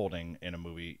footholding in a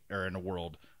movie or in a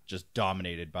world just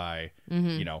dominated by,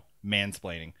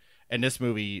 mansplaining. And this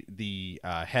movie, the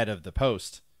head of the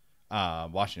Post,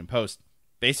 Washington Post,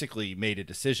 basically made a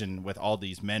decision with all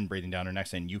these men breathing down her neck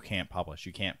saying, you can't publish,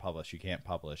 you can't publish, you can't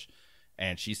publish.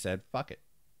 And she said, fuck it,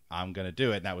 I'm going to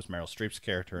do it. And that was Meryl Streep's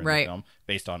character in the film,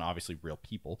 based on obviously real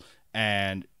people.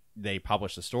 And they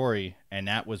published the story, and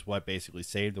that was what basically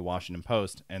saved the Washington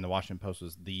Post. And the Washington Post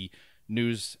was the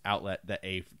news outlet that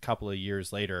a couple of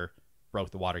years later broke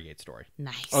the Watergate story.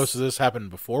 Nice. Oh, so this happened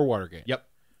before Watergate? Yep.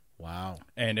 Wow.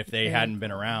 And if they hadn't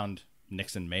been around,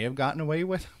 Nixon may have gotten away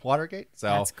with Watergate. So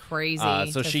that's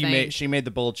crazy. So she made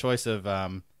the bold choice of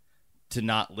to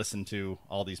not listen to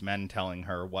all these men telling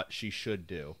her what she should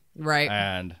do. Right.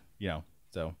 And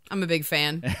so I'm a big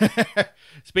fan.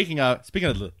 speaking of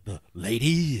the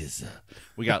ladies,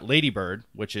 we got Lady Bird,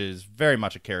 which is very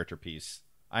much a character piece.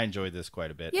 I enjoyed this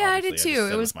quite a bit. Yeah, Obviously, I did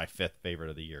too. It was my 5th favorite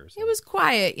of the year. So. It was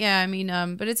quiet, yeah. I mean,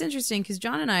 but it's interesting because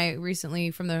John and I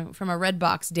recently, from a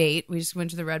Redbox date, we just went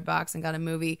to the Redbox and got a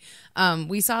movie.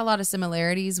 We saw a lot of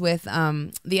similarities with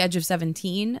The Edge of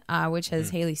 17, which has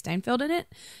Haley Steinfeld in it,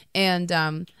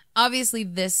 and obviously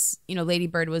this, Lady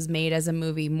Bird was made as a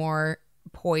movie more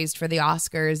poised for the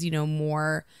Oscars,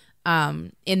 more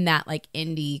in that like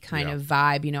indie kind of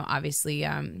vibe. Obviously,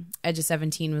 Edge of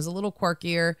 17 was a little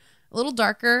quirkier. A little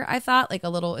darker, I thought, like a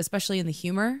little, especially in the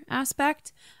humor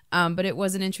aspect. But it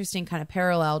was an interesting kind of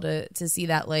parallel to see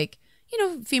that, like,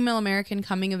 female American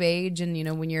coming of age,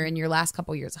 and when you're in your last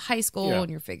couple years of high school and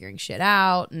you're figuring shit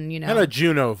out, and and a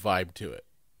Juno vibe to it.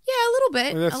 Yeah, a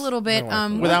little bit.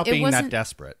 Without being that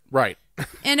desperate, right?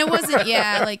 And it wasn't.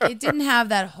 Yeah, like it didn't have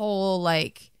that whole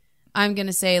like I'm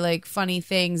gonna say like funny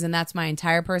things, and that's my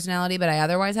entire personality, but I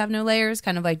otherwise have no layers.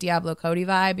 Kind of like Diablo Cody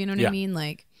vibe. You know what I mean?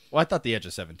 Like. Well, I thought The Edge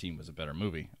of 17 was a better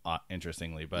movie,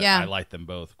 interestingly, but yeah. I liked them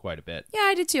both quite a bit. Yeah,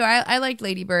 I did too. I liked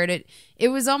Lady Bird. It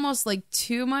was almost like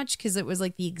too much because it was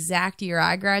like the exact year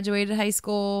I graduated high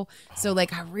school. So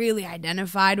like I really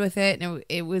identified with it. And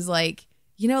it was like,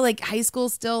 like high school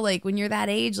still, like when you're that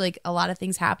age, like a lot of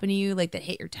things happen to you, like that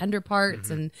hit your tender parts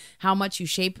and how much you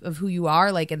shape of who you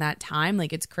are, like in that time.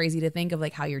 Like it's crazy to think of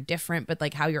like how you're different, but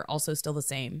like how you're also still the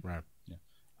same. Right.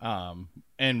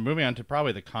 And moving on to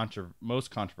probably the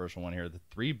most controversial one here, the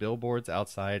 3 billboards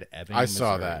outside Ebbing, I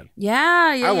saw Missouri. that.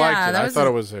 Yeah. I liked it. I thought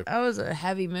it was that was a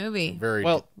heavy movie. Very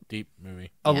deep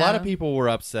movie. A lot of people were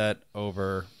upset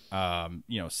over,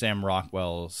 Sam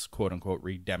Rockwell's quote unquote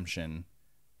redemption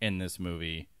in this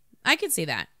movie. I could see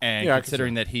that. And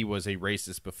considering that he was a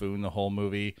racist buffoon the whole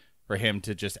movie, for him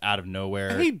to just out of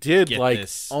nowhere, he did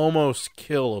almost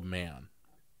kill a man.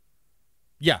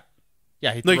 Yeah.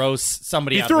 Yeah, he throws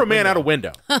somebody out. He threw a man out a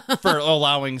window for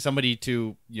allowing somebody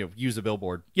to use a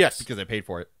billboard. Yes, because they paid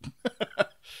for it.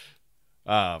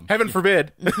 Heaven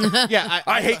forbid. Yeah,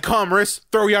 I hate commerce.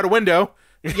 Throw you out a window.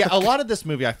 Yeah, a lot of this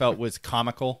movie I felt was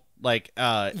comical. Like,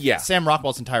 Sam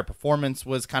Rockwell's entire performance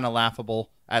was kind of laughable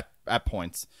at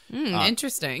points.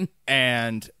 Interesting.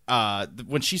 And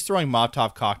when she's throwing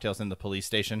Molotov cocktails in the police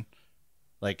station,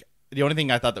 like. The only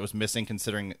thing I thought that was missing,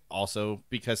 considering also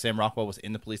because Sam Rockwell was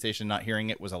in the police station, not hearing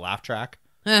it, was a laugh track.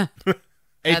 I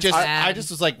just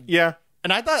was like, yeah.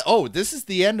 And I thought, this is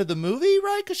the end of the movie,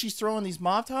 right? Because she's throwing these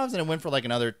Molotovs, and it went for like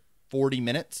another 40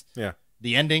 minutes. Yeah.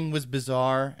 The ending was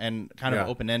bizarre and kind of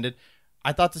open ended.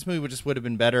 I thought this movie would have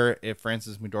been better if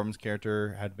Frances McDormand's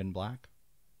character had been black.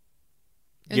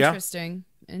 Interesting.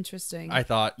 I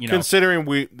thought, considering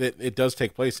that it does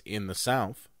take place in the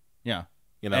South. Yeah.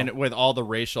 And with all the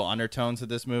racial undertones of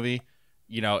this movie,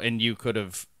 and you could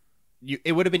have,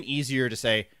 it would have been easier to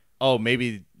say, oh,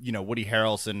 maybe, Woody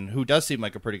Harrelson, who does seem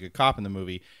like a pretty good cop in the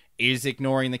movie, is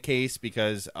ignoring the case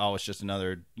because, it's just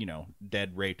another,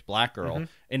 dead, raped black girl.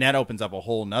 And that opens up a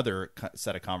whole nother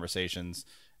set of conversations.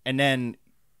 And then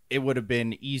it would have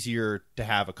been easier to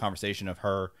have a conversation of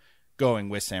her going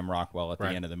with Sam Rockwell at the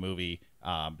end of the movie,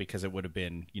 because it would have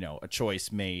been, a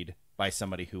choice made by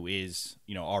somebody who is,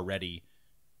 already...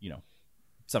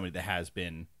 somebody that has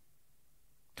been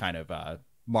kind of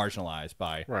marginalized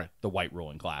by the white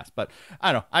ruling class. But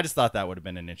I don't know. I just thought that would have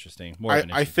been an interesting,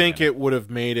 I think it would have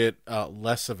made it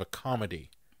less of a comedy.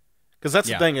 Because that's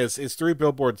the thing is 3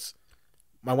 billboards.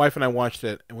 My wife and I watched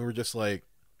it, and we were just like,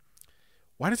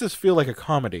 why does this feel like a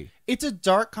comedy? It's a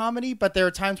dark comedy, but there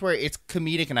are times where it's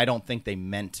comedic, and I don't think they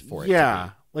meant for it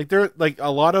to be. Like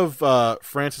a lot of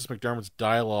Frances McDormand's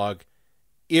dialogue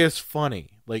is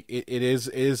funny. Like it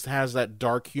has that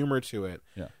dark humor to it.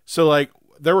 Yeah. So like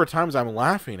there were times I'm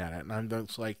laughing at it, and I'm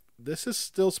just like, this is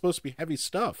still supposed to be heavy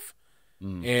stuff.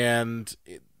 And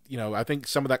I think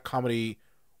some of that comedy,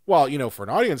 for an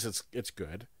audience, it's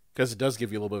good because it does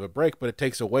give you a little bit of a break, but it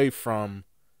takes away from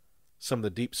some of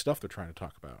the deep stuff they're trying to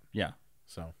talk about. Yeah.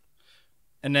 So,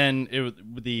 and then it was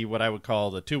what I would call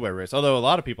the two-way race. Although a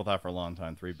lot of people thought for a long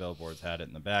time Three Billboards had it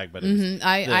in the bag, but it was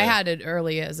I had it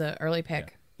early as an early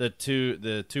pick. Yeah.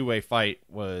 The two-way fight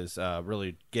was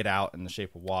really Get Out and The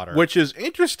Shape of Water, which is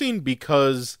interesting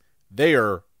because they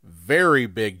are very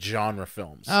big genre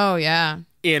films. Oh yeah.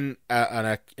 In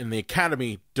the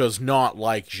Academy does not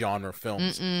like genre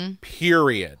films.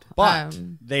 Period. But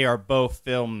they are both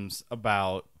films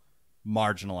about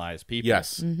marginalized people.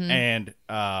 Yes. And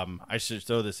I should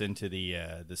throw this into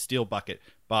the steel bucket.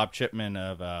 Bob Chipman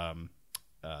of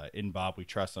In Bob We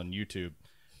Trust on YouTube.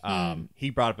 He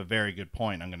brought up a very good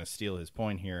point. I'm going to steal his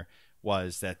point here.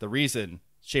 Was that the reason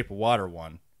Shape of Water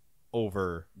won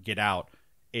over Get Out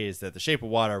is that The Shape of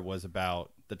Water was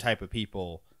about the type of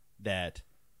people that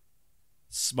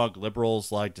smug liberals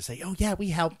like to say, oh yeah, we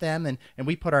help them and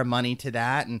we put our money to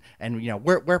that and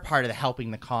we're part of the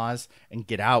helping the cause. And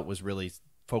Get Out was really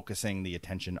focusing the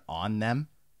attention on them.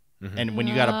 And when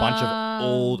you got a bunch of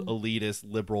old elitist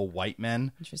liberal white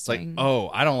men, it's like, oh,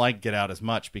 I don't like Get Out as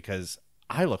much because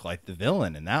I look like the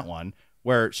villain in that one.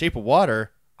 Where Shape of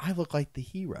Water, I look like the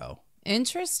hero.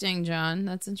 Interesting, John.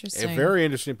 That's interesting. A very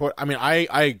interesting point. I mean, I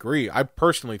agree. I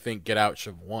personally think Get Out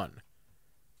should have won.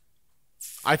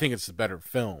 I think it's the better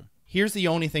film. Here's the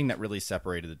only thing that really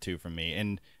separated the two from me,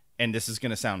 and this is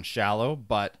going to sound shallow,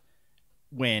 but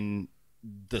when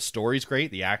the story's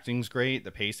great, the acting's great,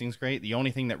 the pacing's great, the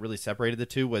only thing that really separated the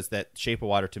two was that Shape of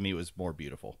Water to me was more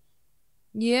beautiful.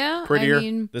 Yeah, prettier. I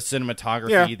mean, the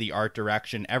cinematography, the art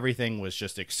direction, everything was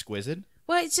just exquisite.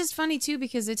 Well, it's just funny too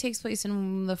because it takes place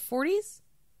in the 40s,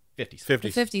 50s. The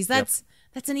 50s.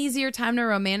 That's an easier time to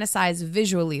romanticize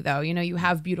visually, though. You know, you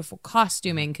have beautiful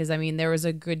costuming because I mean, there was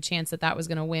a good chance that was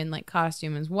going to win like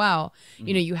costume as well.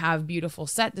 You know, you have beautiful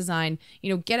set design.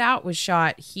 You know, Get Out was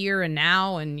shot here and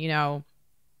now, and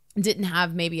didn't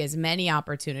have maybe as many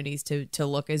opportunities to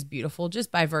look as beautiful just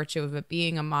by virtue of it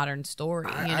being a modern story.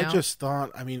 I just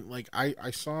thought, I mean, like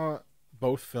I saw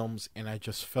both films and I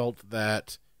just felt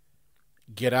that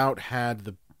Get Out had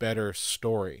the better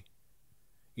story.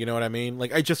 You know what I mean?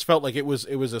 Like I just felt like it was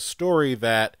a story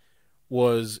that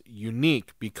was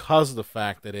unique because of the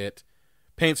fact that it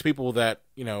paints people that,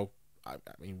 I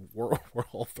mean, we're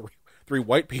all three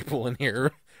white people in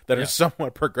here that are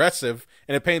somewhat progressive,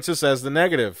 and it paints us as the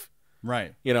negative.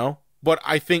 Right. But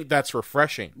I think that's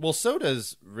refreshing. Well, so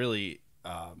does really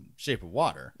Shape of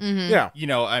Water. Yeah.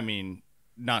 I mean,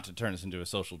 not to turn this into a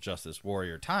social justice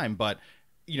warrior time, but,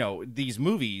 these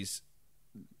movies,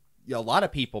 a lot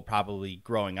of people probably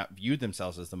growing up viewed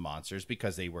themselves as the monsters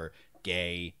because they were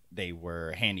gay, they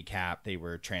were handicapped, they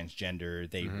were transgender,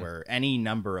 they were any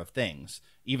number of things,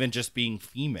 even just being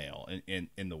female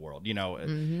in the world,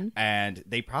 and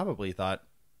they probably thought,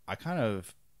 I kind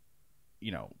of,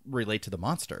 relate to the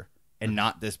monster and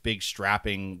not this big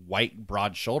strapping white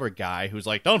broad shoulder guy who's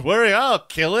like, don't worry, I'll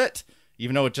kill it.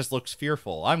 Even though it just looks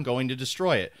fearful, I'm going to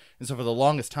destroy it. And so for the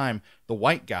longest time, the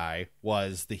white guy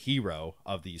was the hero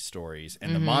of these stories,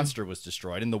 and the monster was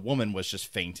destroyed, and the woman was just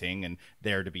fainting and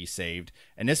there to be saved.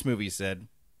 And this movie said,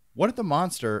 what if the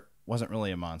monster wasn't really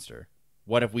a monster?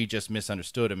 What if we just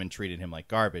misunderstood him and treated him like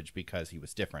garbage because he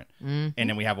was different? And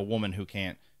then we have a woman who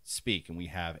can't speak, and we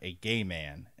have a gay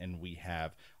man, and we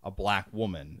have a black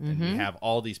woman, and we have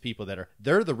all these people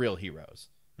they're the real heroes.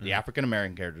 The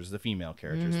African-American characters, the female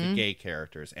characters, the gay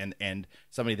characters, and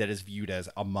somebody that is viewed as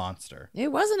a monster.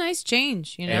 It was a nice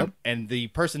change, And the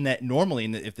person that normally,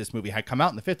 if this movie had come out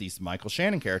in the 50s, the Michael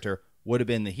Shannon character would have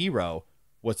been the hero,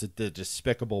 was the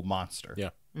despicable monster.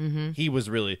 Yeah. He was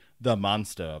really the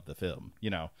monster of the film,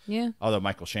 Yeah. Although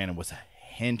Michael Shannon was a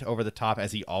hint over the top,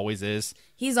 as he always is.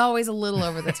 He's always a little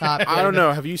over the top. I don't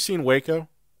know. Have you seen Waco?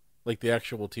 Like the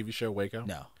actual TV show Waco?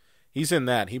 No. He's in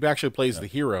that. He actually plays the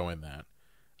hero in that.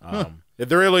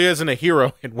 There really isn't a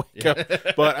hero in Waco,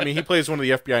 but I mean, he plays one of the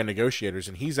FBI negotiators,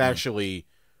 and he's actually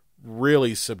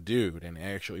really subdued, and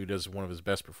actually does one of his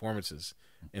best performances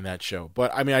in that show.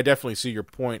 But I mean, I definitely see your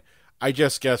point. I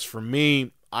just guess for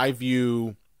me, I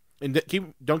view, and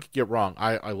don't get wrong,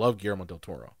 I love Guillermo del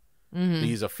Toro.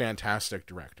 He's a fantastic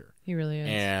director. He really is,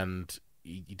 and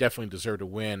he definitely deserved to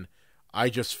win. I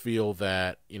just feel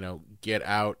that Get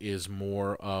Out is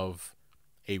more of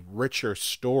a richer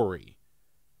story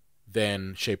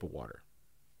than Shape of Water,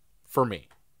 for me.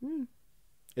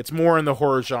 It's more in the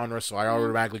horror genre, so I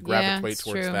automatically gravitate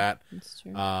towards that. That's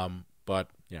true. But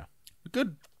yeah,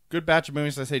 good batch of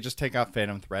movies. I say just take out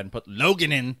Phantom Thread and put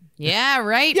Logan in. Yeah,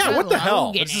 right. Yeah, what the hell?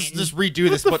 Logan Let's in. just redo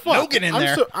this. Put Logan in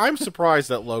there. I'm surprised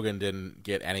that Logan didn't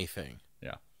get anything.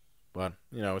 Yeah, but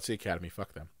it's the Academy.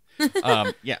 Fuck them.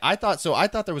 Yeah, I thought so. I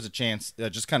thought there was a chance.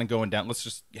 Just kind of going down. Let's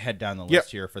just head down the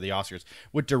list here for the Oscars.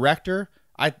 With director,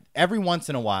 every once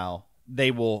in a while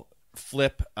they will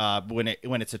flip when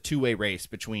it's a two-way race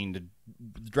between the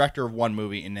director of one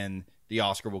movie and then the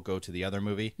Oscar will go to the other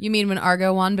movie. You mean when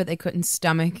Argo won, but they couldn't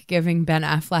stomach giving Ben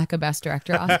Affleck a Best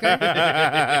Director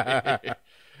Oscar?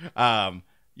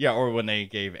 Yeah, or when they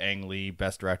gave Ang Lee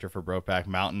Best Director for Brokeback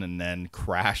Mountain and then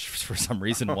Crash for some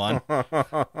reason won.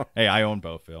 Hey, I own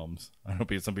both films. I know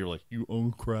some people are like, you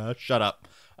own Crash? Shut up.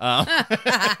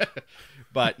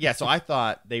 But yeah, so I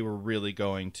thought they were really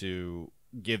going to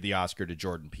give the Oscar to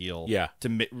Jordan Peele. Yeah.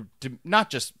 To not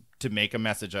just to make a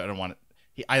message. I don't want it.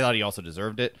 I thought he also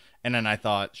deserved it, and then I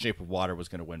thought Shape of Water was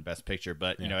going to win Best Picture,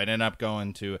 but it ended up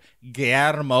going to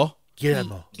Guillermo.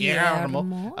 And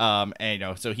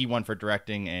so he won for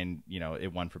directing, and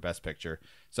it won for Best Picture.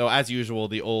 So as usual,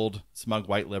 the old smug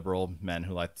white liberal men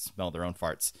who like to smell their own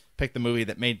farts picked the movie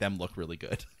that made them look really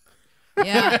good.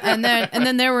 Yeah, and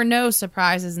then there were no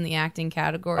surprises in the acting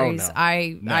categories. Oh,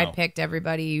 no. I picked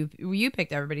everybody. You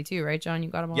picked everybody too, right, John? You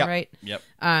got them all right. Yep.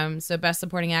 So Best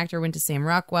Supporting Actor went to Sam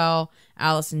Rockwell.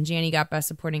 Allison Janney got Best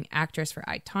Supporting Actress for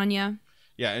I, Tonya.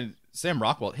 Yeah, and Sam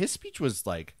Rockwell, his speech was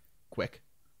like quick.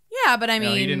 Yeah, but I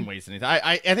mean, he didn't waste anything.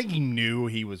 I think he knew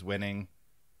he was winning.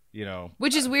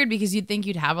 Which is weird because you'd think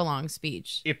you'd have a long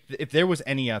speech. If there was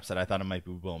any upset, I thought it might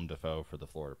be Willem Dafoe for the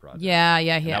Florida Project. Yeah.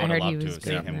 I to heard he was have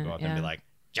good. seen him go up and be like,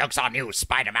 Joke's on you,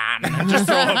 Spider-Man. and just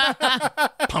throw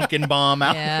a pumpkin bomb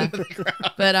out. Yeah.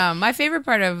 But my favorite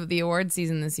part of the award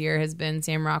season this year has been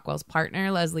Sam Rockwell's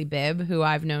partner, Leslie Bibb, who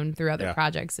I've known through other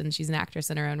projects, and she's an actress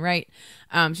in her own right.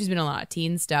 She's been in a lot of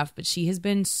teen stuff, but she has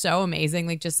been so amazing.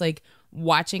 Like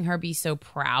watching her be so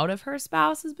proud of her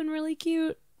spouse has been really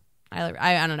cute.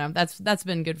 I don't know. That's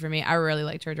been good for me. I really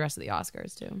liked her dress at the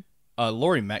Oscars too.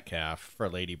 Laurie Metcalf for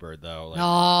Lady Bird,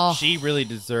 though, she really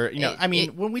deserved.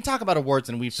 When we talk about awards,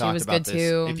 and we've talked about this,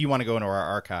 too. If you want to go into our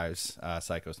archives,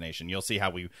 Psychos Nation, you'll see how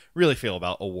we really feel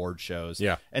about award shows.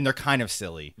 Yeah, and they're kind of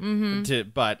silly.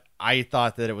 But I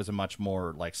thought that it was a much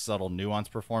more like subtle,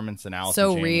 nuanced performance than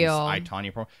Allison Janney's real. I,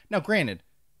 Tonya. Now, granted,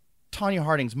 Tonya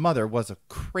Harding's mother was a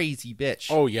crazy bitch.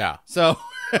 Oh yeah. So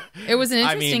it was an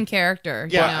interesting character.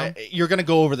 Yeah, you're gonna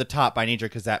go over the top by nature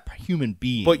because that human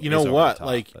being. But you know what? Top,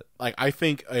 like I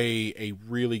think a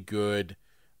really good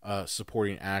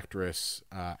supporting actress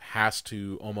has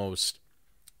to almost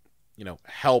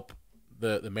help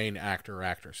the main actor or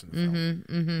actress in the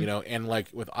film. And like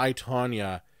with I,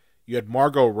 Tonya, you had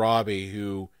Margot Robbie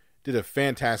who did a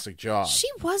fantastic job. She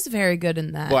was very good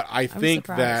in that. But I think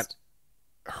that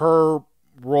her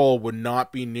role would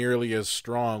not be nearly as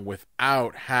strong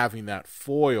without having that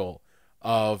foil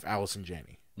of Allison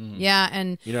Janney. Yeah,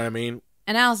 and you know what I mean?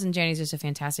 And Allison Janney's just a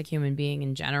fantastic human being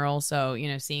in general. So,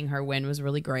 seeing her win was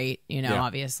really great,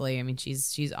 obviously. I mean,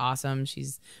 she's awesome.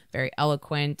 She's very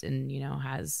eloquent and,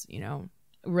 has,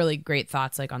 really great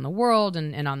thoughts like on the world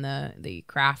and on the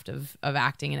craft of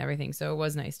acting and everything. So it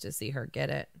was nice to see her get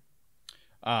it.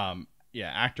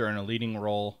 Actor in a leading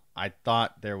role. I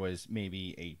thought there was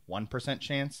maybe a 1%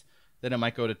 chance that it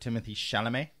might go to Timothée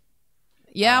Chalamet.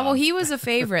 Yeah, well, he was a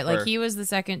favorite. Like, he was the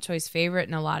second choice favorite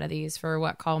in a lot of these for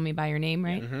what, Call Me By Your Name,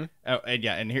 right? Mm-hmm. Oh,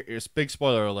 and here's big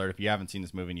spoiler alert. If you haven't seen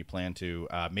this movie and you plan to,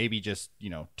 maybe just,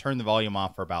 turn the volume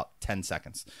off for about 10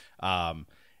 seconds.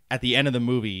 At the end of the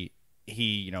movie,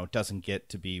 he, doesn't get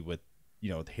to be with,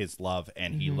 his love,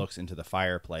 and he looks into the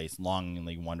fireplace,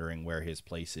 longingly wondering where his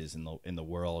place is in the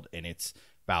world, and it's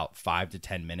about 5 to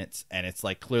 10 minutes, and it's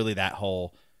like clearly that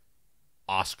whole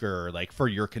Oscar, like, for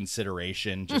your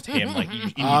consideration, just him, like, you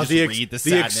just read the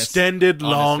sadness, the extended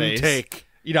long take,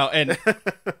 and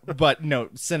but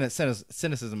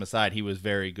cynicism aside, he was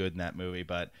very good in that movie.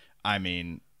 But I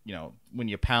mean, when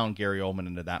you pound Gary Oldman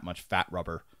into that much fat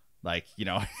rubber, like, he's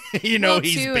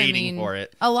baiting for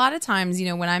it. A lot of times,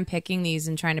 when I'm picking these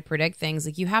and trying to predict things,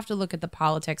 like, you have to look at the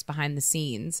politics behind the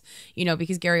scenes,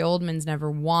 because Gary Oldman's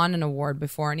never won an award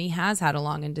before, and he has had a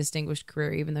long and distinguished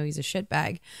career, even though he's a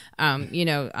shitbag.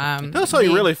 That's how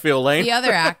you really feel, Lane. The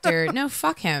other actor, no,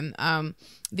 fuck him.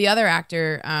 The other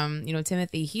actor,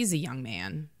 Timothy, he's a young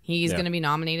man. He's going to be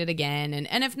nominated again,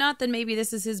 and if not, then maybe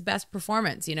this is his best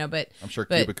performance, But I'm sure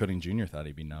Cuba Gooding Jr. thought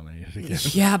he'd be nominated again.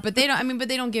 Yeah, but they don't. But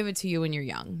they don't give it to you when you're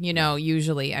young,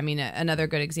 Usually, another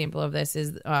good example of this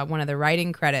is one of the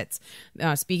writing credits.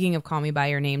 Speaking of Call Me by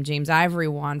Your Name, James Ivory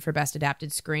won for Best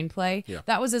Adapted Screenplay. Yeah.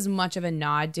 That was as much of a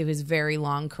nod to his very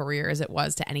long career as it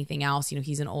was to anything else.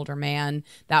 He's an older man.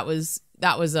 That was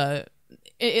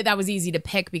easy to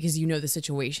pick because the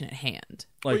situation at hand.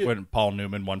 Like when Paul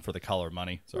Newman won for The Color of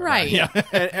Money. Sorry. Right. Yeah.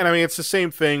 and I mean, it's the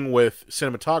same thing with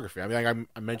cinematography. I mean, I think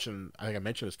I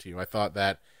mentioned this to you. I thought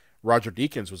that Roger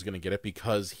Deakins was going to get it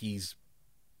because he's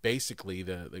basically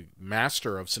the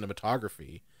master of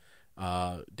cinematography,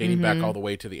 dating back all the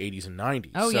way to the 80s and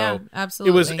 90s. Oh, so yeah,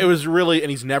 absolutely. It was really, and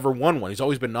he's never won one. He's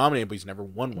always been nominated, but he's never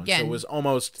won one. Again, so it was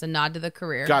almost it's a nod to the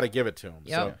career. got to give it to him.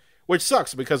 Yep. So, which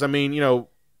sucks because, I mean,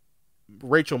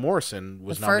 Rachel Morrison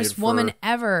was the nominated first woman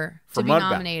ever to be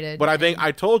Mudbound. nominated. But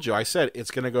I told you, I said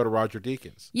it's going to go to Roger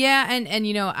Deakins. Yeah, and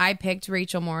I picked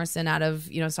Rachel Morrison out of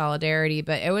solidarity,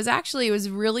 but it was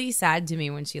really sad to me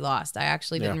when she lost. I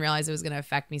actually didn't realize it was going to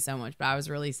affect me so much, but I was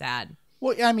really sad.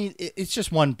 Well, I mean, it's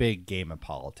just one big game of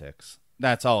politics.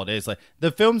 That's all it is. Like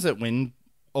the films that win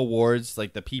awards,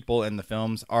 like the people in the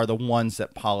films are the ones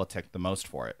that politic the most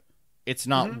for it. It's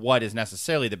not what is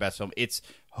necessarily the best film. It's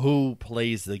who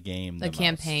plays the game the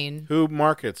campaign. most. Who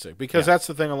markets it. Because that's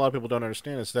the thing a lot of people don't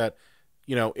understand is that,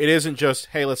 it isn't just,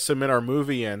 hey, let's submit our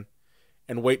movie in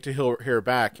and wait to hear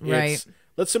back. Right. It's,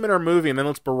 let's submit our movie and then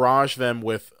let's barrage them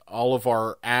with all of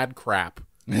our ad crap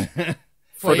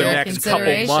for the your next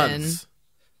couple months.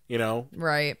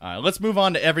 Right. Let's move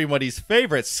on to everybody's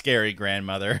favorite scary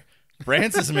grandmother,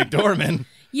 Frances McDormand.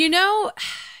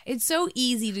 It's so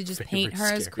easy to just paint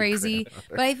her as crazy,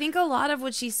 but I think a lot of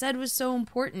what she said was so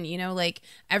important. Like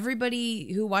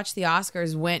everybody who watched the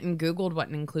Oscars went and Googled what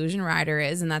an inclusion rider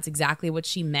is, and that's exactly what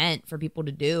she meant for people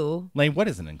to do. Lane, what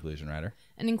is an inclusion rider?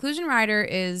 An inclusion rider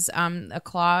is a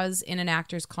clause in an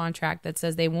actor's contract that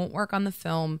says they won't work on the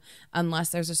film unless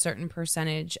there's a certain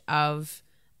percentage of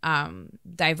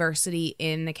diversity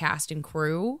in the cast and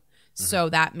crew. So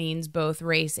that means both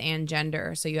race and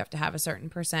gender. So you have to have a certain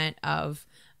percent of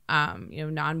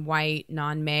non-white,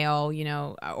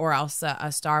 non-male, or else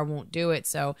a star won't do it.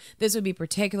 So this would be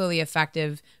particularly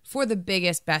effective for the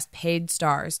biggest, best paid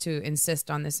stars to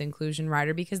insist on this inclusion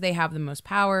rider because they have the most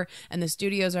power and the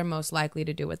studios are most likely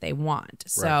to do what they want.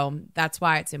 So that's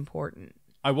why it's important.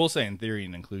 I will say, in theory,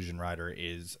 an inclusion rider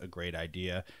is a great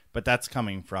idea, but that's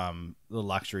coming from the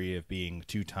luxury of being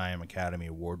two-time Academy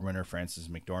Award winner Frances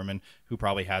McDormand, who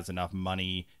probably has enough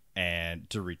money and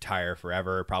to retire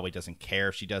forever, probably doesn't care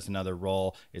if she does another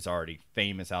role, is already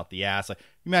famous out the ass. Like,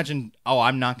 imagine,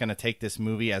 I'm not going to take this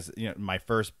movie as my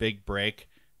first big break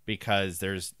because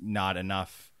there's not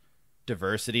enough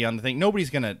diversity on the thing.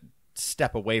 Nobody's going to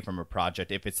step away from a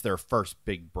project if it's their first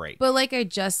big break. But like I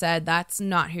just said, that's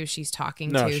not who she's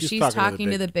talking to. She's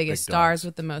talking to the biggest stars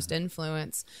with the most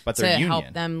influence to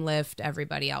help them lift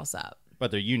everybody else up. But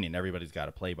they're union. Everybody's got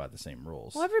to play by the same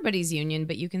rules. Well, everybody's union,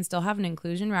 but you can still have an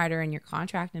inclusion rider in your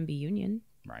contract and be union.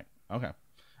 Right. Okay.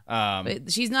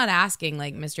 But she's not asking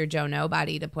like Mr. Joe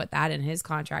Nobody to put that in his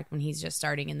contract when he's just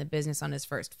starting in the business on his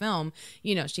first film.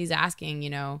 She's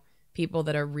asking, people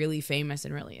that are really famous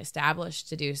and really established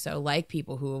to do so, like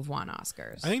people who have won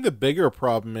Oscars. I think the bigger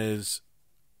problem is,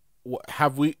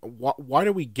 why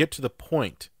do we get to the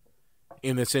point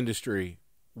in this industry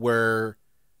where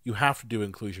you have to do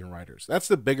inclusion riders? That's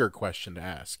the bigger question to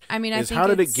ask. I mean, I think how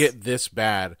did it get this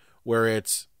bad where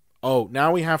it's,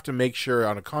 now we have to make sure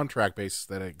on a contract basis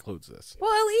that it includes this?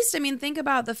 Well, at least, think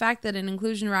about the fact that an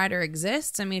inclusion rider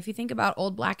exists. If you think about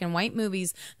old black and white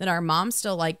movies that our moms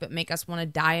still like but make us want to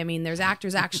die, there's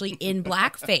actors actually in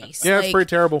blackface. Yeah, it's pretty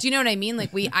terrible. Do you know what I mean?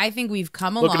 I think we've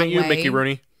come a long way. Looking at you, Mickey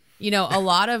Rooney. A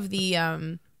lot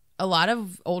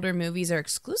of older movies are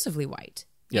exclusively white.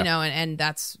 And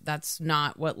that's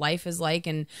not what life is like,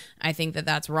 and I think that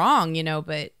that's wrong,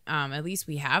 but at least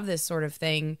we have this sort of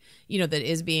thing, that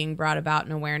is being brought about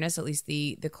in awareness. At least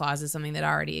the clause is something that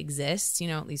already exists,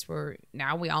 at least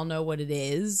we all know what it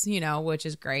is, which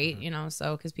is great,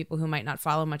 so because people who might not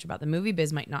follow much about the movie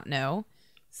biz might not know.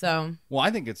 So, well,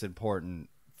 I think it's important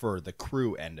for the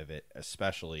crew end of it,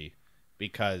 especially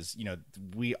because,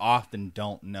 we often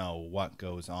don't know what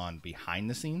goes on behind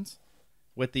the scenes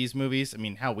with these movies.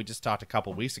 Hell, we just talked a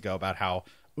couple weeks ago about how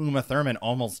Uma Thurman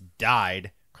almost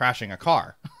died crashing a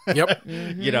car. Yep.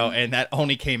 And that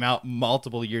only came out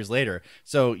multiple years later.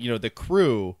 So, the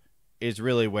crew is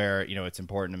really where, it's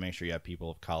important to make sure you have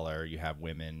people of color, you have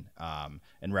women,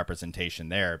 and representation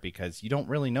there, because you don't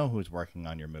really know who's working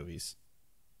on your movies.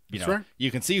 You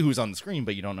can see who's on the screen,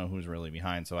 but you don't know who's really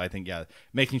behind. So I think,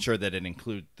 making sure that it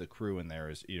includes the crew in there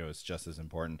is, is just as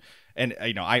important. And,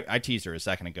 I teased her a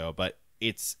second ago, but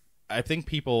I think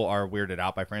people are weirded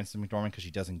out by Frances McDormand because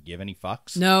she doesn't give any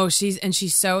fucks. No, she's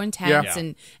so intense,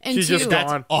 and she's too, just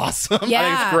gone. Awesome. Yeah, I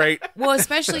think it's great. Well,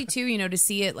 especially too, to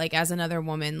see it like as another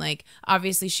woman. Like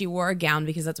obviously she wore a gown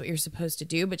because that's what you're supposed to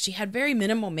do, but she had very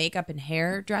minimal makeup and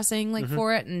hair dressing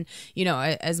for it, and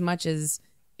as much as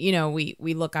we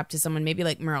look up to someone maybe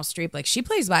like Meryl Streep, like she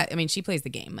plays the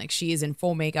game. Like she is in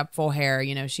full makeup, full hair.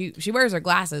 She wears her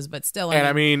glasses, but still.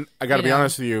 And I got to be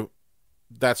honest with you.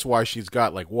 that's why she's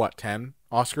got like what 10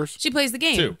 Oscars. She plays the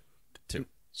game. Two.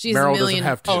 She's Meryl a million. doesn't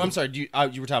have 2. Oh, I'm sorry. You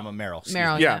were talking about Meryl. Excuse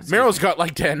Meryl. me. Yeah, Meryl's got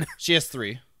like 10. She has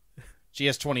 3. She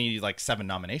has 7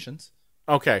 nominations.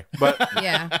 Okay, but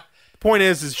Yeah. point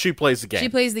is she plays the game. She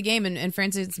plays the game, and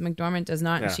Frances McDormand does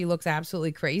not, and Yeah. she looks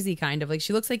absolutely crazy, kind of. Like,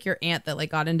 she looks like your aunt that,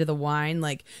 like, got into the wine.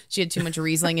 Like, she had too much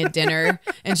Riesling at dinner,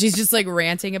 and she's just, like,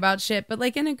 ranting about shit, but,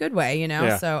 like, in a good way, you know?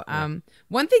 Yeah. So,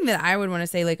 one thing that I would want to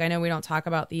say, like, I know we don't talk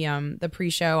about the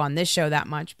pre-show on this show that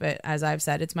much, but as I've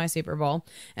said, it's my Super Bowl,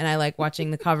 and I like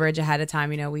watching the coverage ahead of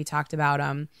time. You know, we talked about,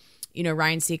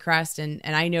 Ryan Seacrest,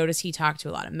 and I noticed he talked to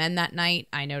a lot of men that night.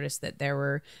 I noticed that there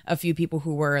were a few people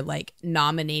who were like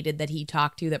nominated that he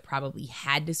talked to that probably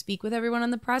had to speak with everyone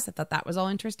on the press. I thought that was all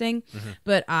interesting.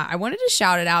 But I wanted to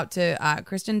shout it out to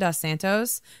Kristen Dos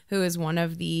Santos, who is one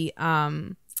of the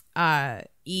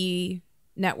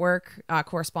network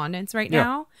correspondents right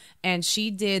now, and she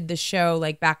did the show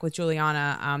like back with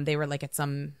Juliana. They were like at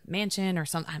some mansion or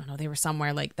some, I don't know, they were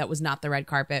somewhere like that was not the red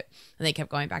carpet, and they kept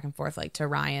going back and forth like to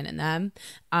Ryan and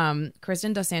them.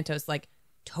 Kristen Dos Santos like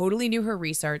totally knew her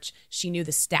research. She knew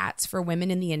the stats for women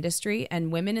in the industry,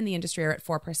 and women in the industry are at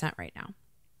 4% right now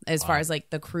as far as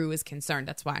like the crew is concerned.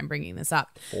 That's why I'm bringing this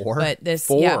up. 4? But this,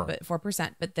 4? yeah, but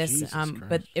 4%. But this, Jesus but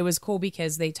Christ. it was cool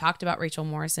because they talked about Rachel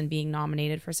Morrison being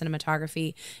nominated for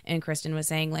cinematography, and Kristen was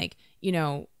saying like,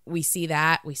 we see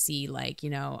that, we see like,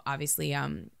 obviously,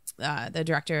 the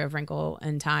director of Wrinkle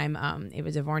in Time,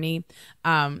 Ava DuVernay,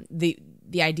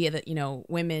 the idea that,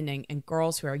 women and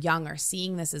girls who are young are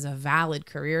seeing this as a valid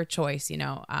career choice, it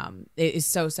is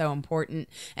so important.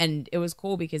 And it was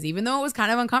cool because even though it was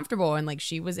kind of uncomfortable, and like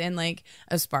she was in like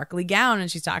a sparkly gown and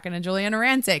she's talking to Juliana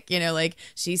Rancic, like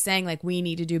she's saying like, we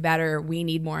need to do better. We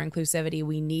need more inclusivity.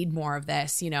 We need more of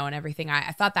this, and everything.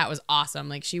 I thought that was awesome.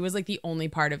 Like she was like the only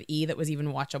part of E that was even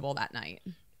watchable that night.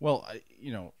 Well,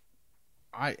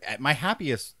 I at my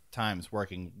happiest times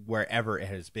working wherever it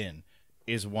has been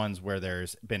is ones where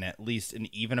there's been at least an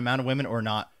even amount of women, or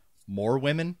not more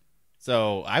women.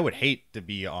 So I would hate to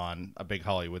be on a big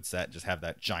Hollywood set and just have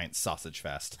that giant sausage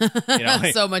fest.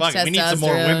 So much fuck it, we need some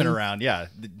more testosterone. women around. Yeah,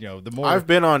 the more I've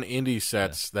been on indie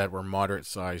sets that were moderate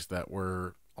sized that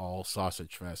were all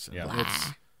sausage fests. And Yeah. it's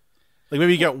like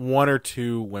maybe you get 1 or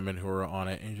 2 women who are on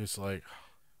it, and you're just like,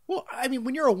 Well, I mean,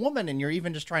 when you're a woman and you're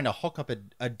even just trying to hook up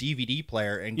a DVD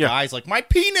player, and Yeah. guys like, my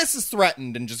penis is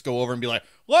threatened, and just go over and be like,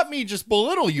 let me just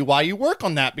belittle you while you work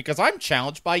on that because I'm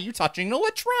challenged by you touching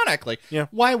electronic. Like, Yeah.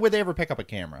 why would they ever pick up a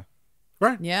camera?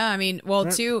 right. Yeah, I mean, well,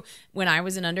 too, when I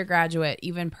was an undergraduate,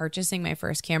 even purchasing my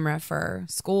first camera for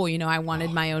school, I wanted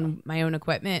my own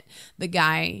equipment. The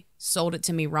guy sold it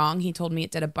to me wrong. He told me it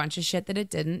did a bunch of shit that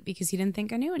it didn't because he didn't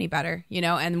think I knew any better,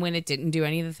 and when it didn't do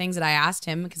any of the things that I asked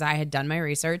him, because I had done my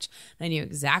research, I knew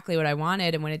exactly what I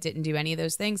wanted, and when it didn't do any of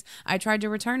those things, I tried to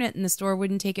return it, and the store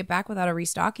wouldn't take it back without a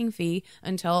restocking fee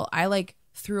until I like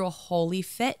threw a holy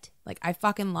fit. Like I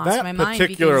fucking lost That my mind.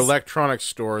 particular because electronics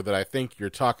store that I think you're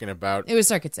talking about. it was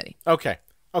Circuit City. Okay.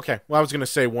 Well, I was going to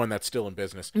say one that's still in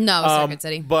business. No, it was Circuit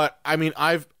City. But I mean,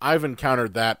 I've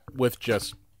encountered that with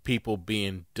just people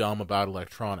being dumb about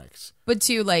electronics. But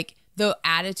too, like the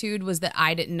attitude was that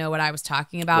I didn't know what I was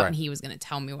talking about, Right. and he was going to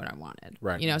tell me what I wanted.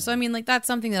 Right. So I mean, like that's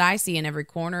something that I see in every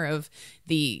corner of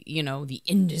the the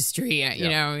industry. I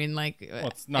mean, like Well,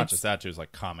 it's not just that, too. It's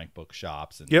like comic book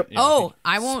shops. And, Yep.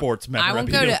 I won't. Sports I won't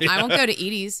go memorabilia. to. I won't go to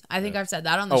Edie's. I think I've said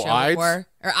that on the Oh, show Ides? before.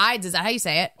 Or Ides, is that how you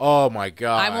say it? Oh my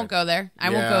god! I won't go there. I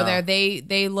won't Yeah. go there.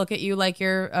 They look at you like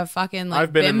you're a fucking like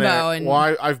I've been bimbo. in there. And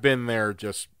Well, I've been there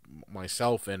just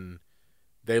myself, and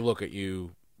they look at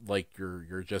you like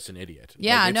you're just an idiot.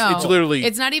 yeah, Like, no, it's literally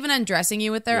It's not even undressing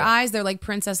you with their Yeah. eyes. They're like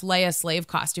Princess Leia slave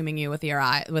costuming you with their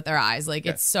eyes. Like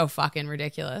it's so fucking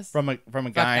ridiculous. From a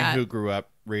guy that. who grew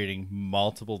up reading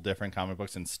multiple different comic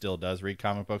books and still does read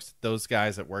comic books, those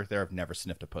guys that work there have never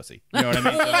sniffed a pussy. You know what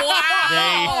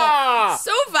I mean?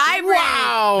 So vibrant.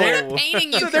 Wow. They're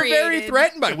painting you. So they're very created.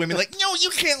 threatened by women. Like, no, you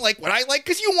can't like what I like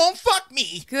because you won't fuck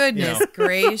me. Goodness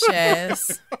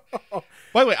gracious.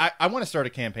 By the way, I want to start a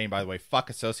campaign, by the way, fuck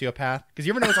a sociopath. Because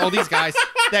you ever notice all these guys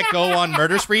that go on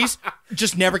murder sprees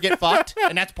just never get fucked?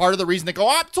 And that's part of the reason they go,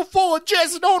 I'm so full of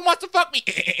jizz and no one wants to fuck me.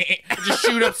 Just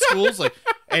shoot up schools like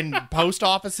and post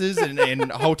offices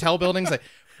and hotel buildings. Like,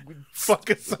 fuck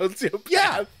a sociopath.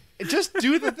 yeah, just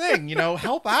do the thing,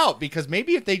 help out. Because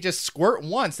maybe if they just squirt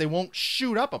once, they won't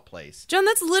shoot up a place. John,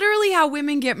 that's literally how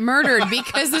women get murdered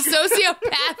because the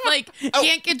sociopath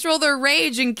can't control their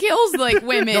rage and kills like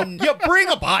women. You bring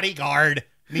a bodyguard.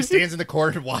 And he stands in the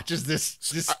corner and watches this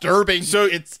disturbing So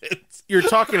incident. You're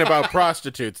talking about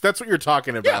prostitutes. That's what you're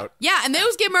talking about. Yeah, and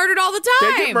those get murdered all the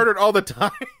time. They get murdered all the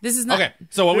time. This is not Okay,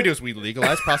 so what we do is we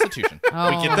legalize prostitution. We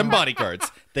get them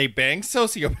bodyguards. They bang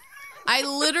sociopaths. I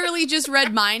literally just read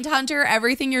Mindhunter.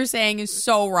 Everything you're saying is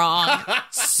so wrong.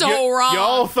 So wrong.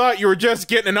 Y'all thought you were just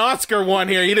getting an Oscar one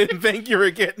here. You didn't think you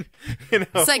were getting,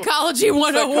 Psychology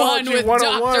 101 with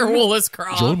 101. Dr.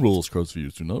 Willis-Croft. John Willis-Croft's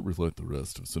views do not reflect the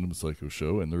rest of Cinema Psycho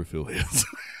Show and their affiliates.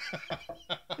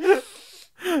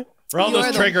 We're all You are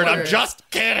just the triggered. I'm worst. just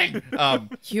kidding.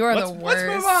 You're the Let's worst.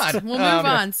 move on. We'll move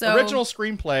on. So original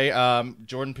screenplay.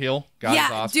 Jordan Peele got his yeah,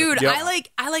 Oscar. dude, Yep.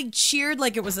 I cheered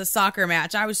like it was a soccer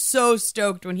match. I was so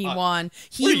stoked when he won.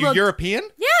 He What are you, looked, European?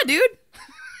 yeah, dude.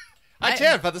 I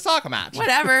cheered for the soccer match.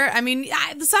 Whatever. I mean,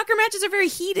 the soccer matches are very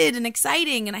heated and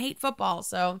exciting, and I hate football.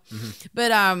 So,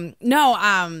 but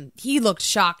no, he looked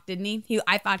shocked, didn't he?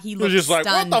 I thought he looked just like,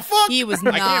 stunned. what the fuck? He was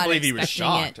not. I can't believe he was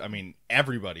expecting shocked. it. I mean,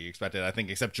 everybody expected it, I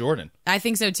think, except Jordan. I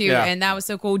think so too, Yeah. and that was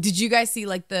so cool. Did you guys see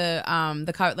like the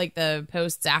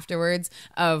posts afterwards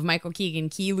of Michael Keegan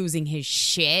Key losing his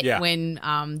shit when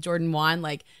Jordan won?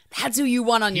 Like, that's who you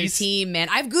want on your team, man.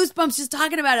 I have goosebumps just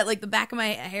talking about it. Like the back of my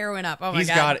hair went up. Oh my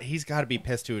god, He's got to be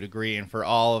pissed to a degree. And for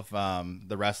all of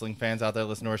the wrestling fans out there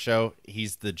listening to our show,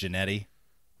 he's the Janetti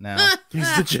now.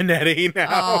 He's the Janetti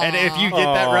now. And if you get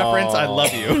that reference, I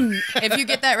love you. If you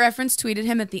get that reference, tweet at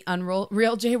him at the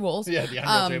Unreal J Wolves. Yeah, the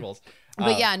Unreal Tables.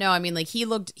 But yeah, no, I mean, like he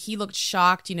looked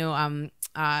shocked. You know,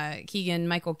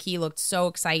 Michael Key looked so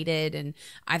excited, and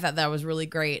I thought that was really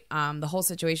great. The whole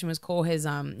situation was cool. His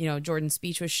Jordan's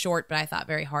speech was short, but I thought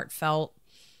very heartfelt.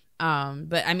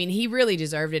 But I mean, he really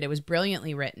deserved it. It was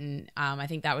brilliantly written. I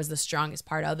think that was the strongest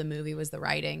part of the movie was the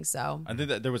writing. So I think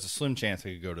that there was a slim chance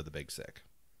we could go to the Big Sick.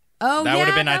 that That would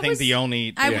have been, I think, the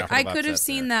only. I could have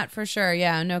seen that for sure.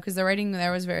 Yeah, no, because the writing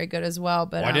there was very good as well.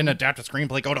 But Why didn't adapt a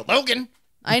screenplay go to Logan?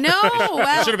 I know. It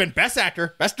Well, should have been Best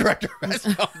Actor, Best Director, Best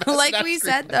Film. like we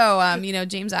said though,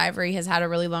 James Ivory has had a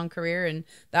really long career, and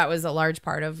that was a large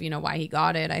part of why he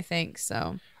got it. I think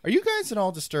so. Are you guys at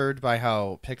all disturbed by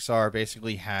how Pixar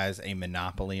basically has a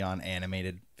monopoly on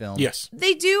animated film? Yes.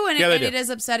 They do, and, Yeah, they it do. is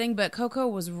upsetting. But Coco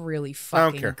was really don't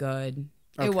fucking care. good.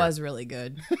 I don't It care. was really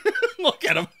good. Look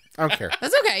at him. I don't care.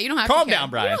 That's okay. You don't have to Calm care.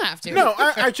 down, Brian. You don't have to. No,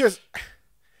 I just.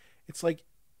 It's like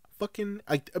fucking.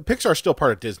 Pixar's still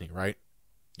part of Disney, right?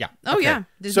 Yeah. Oh Okay. yeah,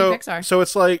 Disney Pixar. So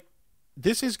it's like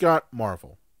Disney's got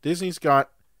Marvel. Disney's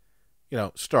got,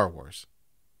 Star Wars.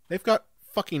 They've got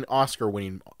fucking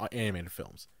Oscar-winning animated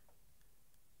films.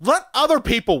 Let other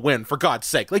people win, for God's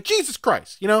sake. Like, Jesus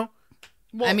Christ, Well,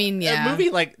 I mean, yeah. a movie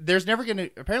like there's never gonna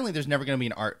be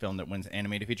an art film that wins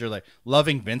animated feature. Like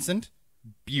Loving Vincent,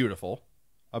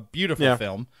 a beautiful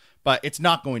film, but it's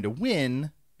not going to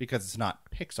win because it's not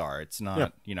Pixar. It's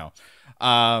not,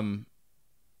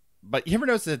 But you ever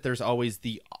notice that there's always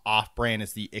the off-brand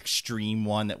is the extreme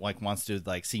one that like wants to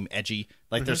like seem edgy.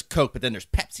 Like there's Coke, but then there's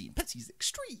Pepsi, and Pepsi's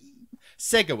extreme.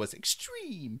 Sega was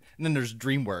extreme, and then there's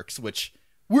DreamWorks, which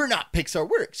we're not Pixar,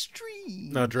 we're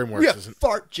extreme. No, DreamWorks we have isn't.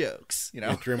 fart jokes,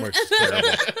 Yeah, DreamWorks is terrible.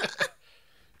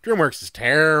 DreamWorks is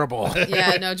terrible.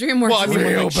 Yeah, no, DreamWorks Well, I mean, is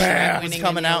when real like bad. Shrek was winning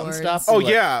coming many out and awards. stuff. Oh,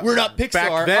 like, yeah. we're not Pixar.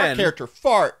 Back Our then- character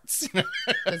farts.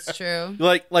 That's true.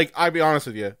 Like, I'll be honest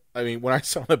with you. I mean, when I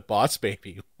saw the Boss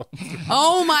Baby,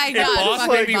 Oh my god, Boss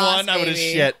fucking Baby Boss won, I would have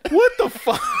Baby. shit. what the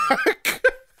fuck?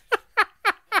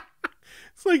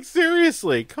 It's like,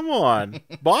 seriously, come on.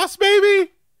 Boss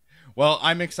Baby? Well,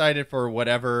 I'm excited for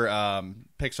whatever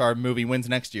Pixar movie wins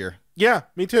next year. Yeah,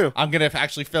 me too. I'm gonna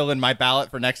actually fill in my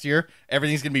ballot for next year.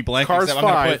 Everything's gonna be blank. Cars except I'm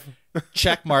gonna 5. put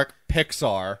check mark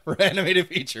Pixar for animated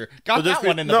feature. Got They'll that just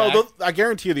one be- in the back. I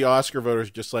guarantee you the Oscar voters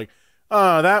are just like,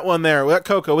 oh, that one there, that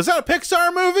Coco. Was that a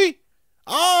Pixar movie?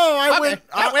 Oh,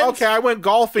 I went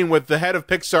golfing with the head of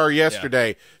Pixar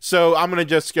yesterday, so I'm gonna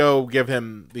just go give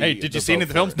him the. Hey, did you see any of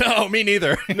the vote films? for it. No, me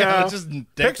neither. No, It's just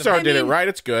Pixar did it mean, right.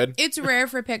 It's good. It's rare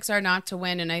for Pixar not to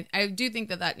win, and I do think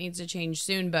that needs to change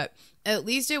soon, but at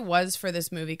least it was for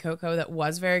this movie, Coco, that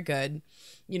was very good,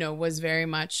 was very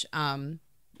much, kind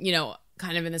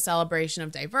of in the celebration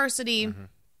of diversity,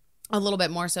 a little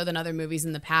bit more so than other movies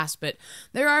in the past, but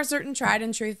there are certain tried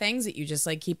and true things that you just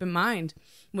like keep in mind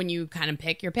when you kind of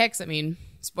pick your picks. I mean,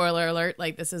 spoiler alert,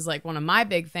 like this is like one of my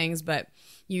big things, but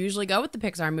you usually go with the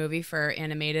Pixar movie for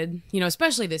animated,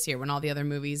 especially this year when all the other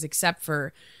movies, except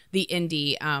for the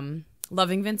indie,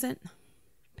 Loving Vincent,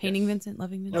 Painting Vincent,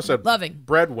 Loving Vincent, Also, Loving.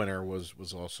 Breadwinner was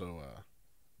also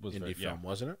Was indie yeah. film,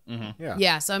 wasn't it? Mm-hmm. Yeah.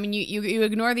 Yeah, so I mean, you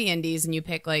ignore the indies and you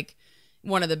pick like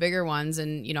one of the bigger ones,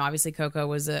 and obviously Coco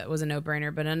was a no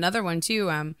brainer, but another one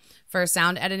too for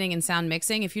sound editing and sound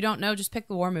mixing. If you don't know, just pick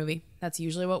the war movie. That's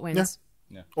usually what wins.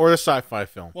 Or the sci-fi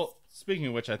film. Well, Speaking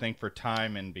of which, I think for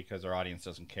time and because our audience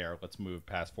doesn't care, let's move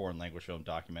past foreign language film,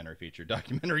 documentary feature,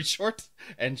 documentary short,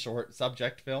 and short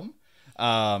subject film.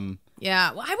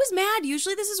 Yeah, well, I was mad.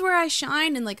 Usually this is where I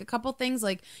shine, and like a couple things,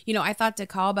 like, you know, I thought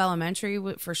DeKalb Elementary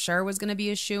for sure was going to be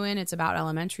a shoo-in. It's about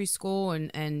elementary school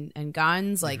and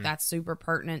guns. Like, that's super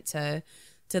pertinent to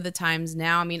the times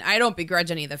now. I mean, I don't begrudge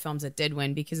any of the films that did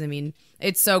win, because I mean,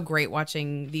 it's so great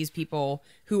watching these people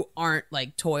who aren't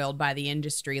like toiled by the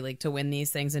industry like to win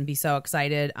these things and be so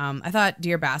excited. I thought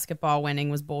Dear Basketball winning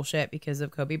was bullshit because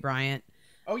of Kobe Bryant.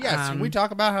 Oh, yes. Can we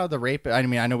talk about how the rape... I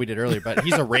mean, I know we did earlier, but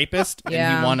he's a rapist and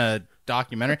he won a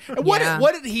documentary. And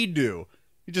what did he do?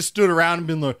 He just stood around and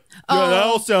been like, yeah, that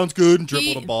all sounds good, and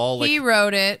dribbled a ball. Like, he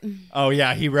wrote it. Oh,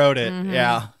 yeah, he wrote it.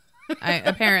 Yeah.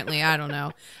 Apparently, I don't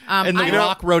know. And The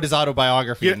Rock wrote his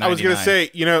autobiography in 99. I was going to say,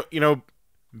 you know,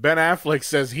 Ben Affleck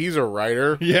says he's a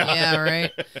writer. Yeah,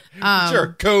 right.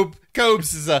 Sure,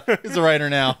 Cobes is a writer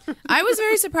now. I was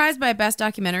very surprised by Best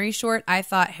Documentary Short. I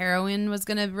thought Heroin was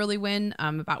going to really win,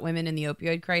 about women in the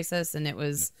opioid crisis, and it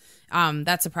was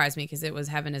that surprised me because it was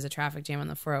Heaven is a Traffic Jam on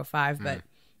the 405. But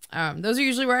those are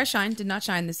usually where I shine. Did not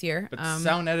shine this year. But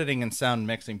sound editing and sound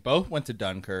mixing both went to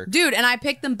Dunkirk, dude. And I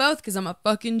picked them both because I'm a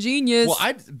fucking genius.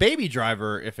 Well, Baby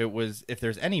Driver, if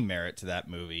there's any merit to that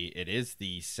movie, it is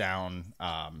the sound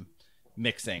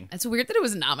mixing. It's weird that it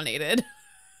was nominated.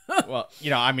 Well,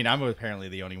 you know, I mean, I'm apparently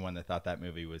the only one that thought that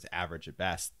movie was average at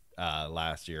best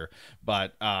last year,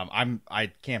 but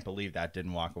I can't believe that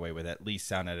didn't walk away with at least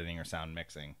sound editing or sound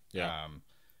mixing. Yeah.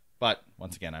 But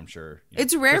once again, I'm sure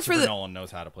it's rare for Nolan knows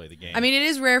how to play the game. I mean, it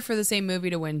is rare for the same movie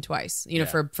to win twice. You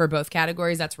know, for both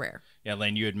categories, that's rare. Yeah,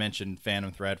 Lane, you had mentioned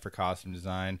Phantom Thread for costume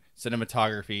design,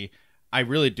 cinematography. I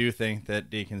really do think that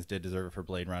Deakins did deserve it for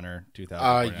Blade Runner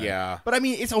 2049. Yeah. But I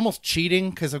mean, it's almost cheating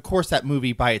because, of course, that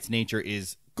movie by its nature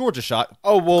is gorgeous shot.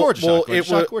 Oh well, gorgeous shot, gorgeous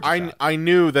shot, gorgeous shot. I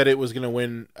knew that it was going to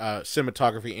win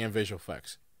cinematography and visual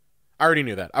effects. I already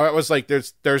knew that. I was like,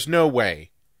 there's no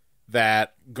way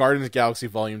that Guardians of the Galaxy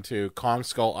Volume 2, Kong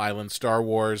Skull Island, Star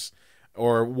Wars,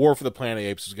 or War for the Planet of the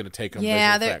Apes was going to take them.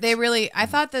 Yeah, they really. I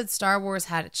thought that Star Wars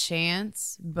had a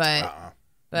chance, but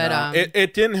no,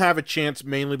 it didn't have a chance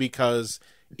mainly because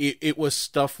it was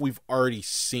stuff we've already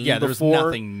seen. Yeah, there before. was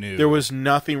nothing new. There was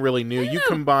nothing really new. You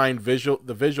combine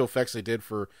the visual effects they did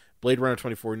for Blade Runner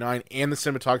 2049 and the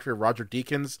cinematography of Roger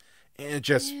Deakins, and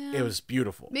it was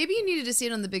beautiful. Maybe you needed to see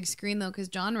it on the big screen though, because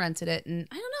John rented it, and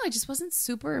I don't know, I just wasn't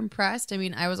super impressed. I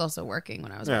mean, I was also working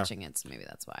when I was watching it, so maybe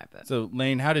that's why. But so,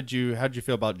 Lane, how did you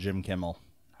feel about Jim Kimmel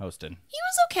hosting? He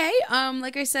was okay.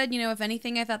 Like I said, you know, if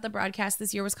anything, I thought the broadcast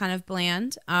this year was kind of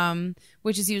bland,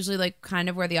 which is usually like kind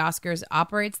of where the Oscars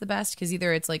operates the best, because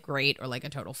either it's like great or like a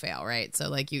total fail, right? So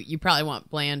like you probably want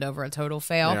bland over a total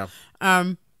fail.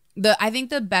 Yeah. I think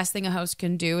the best thing a host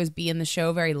can do is be in the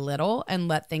show very little and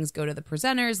let things go to the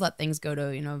presenters, let things go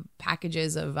to, you know,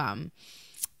 packages of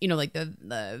you know, like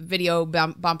the video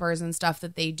bumpers and stuff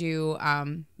that they do.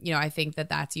 You know, I think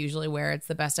that's usually where it's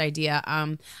the best idea.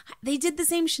 They did the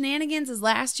same shenanigans as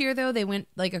last year, though. They went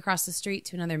like across the street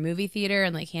to another movie theater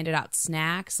and like handed out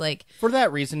snacks. Like, for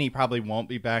that reason, he probably won't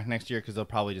be back next year because they'll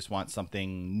probably just want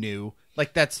something new.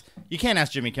 Like, you can't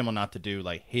ask Jimmy Kimmel not to do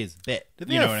like his bit. Did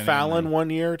they have Fallon 1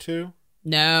 year or two?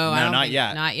 No, not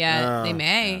yet. Not yet. They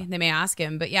may ask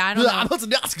him, but yeah, I don't know. I'm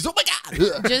listening to Oscars. Oh my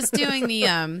god! Just doing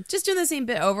the same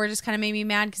bit over just kind of made me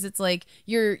mad, because it's like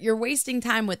you're wasting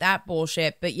time with that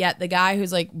bullshit, but yet the guy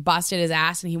who's like busted his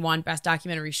ass and he won Best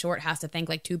Documentary Short has to thank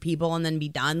like 2 people and then be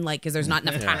done, like, because there's not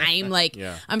enough time. Like,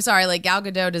 I'm sorry, like Gal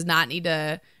Gadot does not need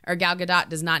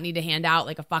to hand out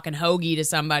like a fucking hoagie to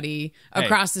somebody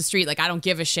across the street. Like, I don't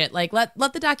give a shit. Like, let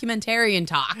the documentarian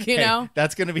talk, you know?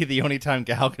 That's going to be the only time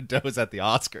Gal Gadot is at the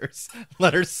Oscars.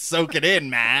 Let her soak it in,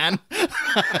 man.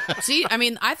 See, I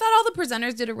mean, I thought all the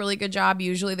presenters did a really good job.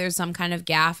 Usually there's some kind of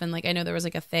gaffe, and like, I know there was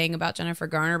like a thing about Jennifer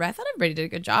Garner, but I thought everybody did a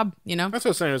good job, you know? That's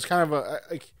what I'm saying. It was kind of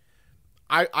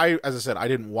I as I said, I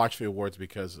didn't watch the awards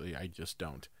because I just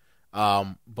don't.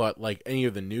 But like any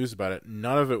of the news about it,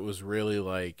 none of it was really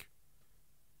like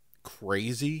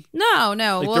crazy. No.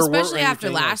 Like, well, especially after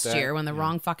last like year when the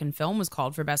wrong fucking film was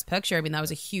called for Best Picture. I mean, that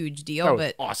was a huge deal. That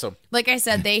was but awesome. Like I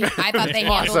said, I thought they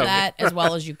handled that as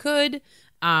well as you could.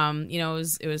 You know,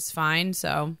 it was fine.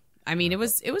 So I mean, it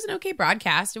was an okay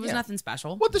broadcast. It was nothing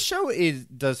special. What the show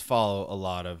does follow a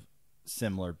lot of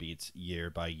similar beats year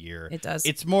by year. It does.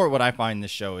 It's more what I find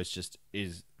this show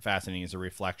is fascinating, as a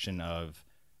reflection of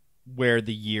where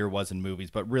the year was in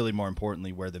movies, but really more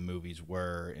importantly where the movies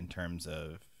were in terms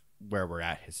of where we're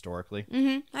at historically.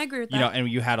 Mm-hmm. I agree with that. You know, and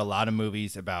you had a lot of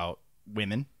movies about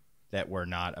women that were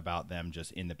not about them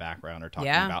just in the background or talking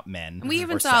Yeah. about men. And we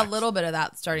even or saw sex. a little bit of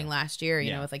that starting last year, you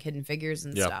Yeah. know, with like Hidden Figures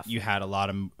and Yep. stuff. You had a lot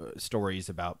of stories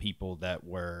about people that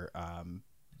were,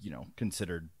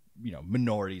 considered,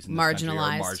 minorities in this country or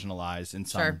marginalized in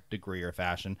some Sure. degree or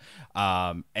fashion.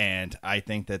 And I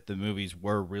think that the movies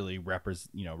were really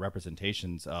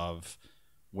representations of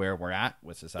where we're at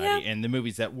with society, and the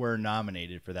movies that were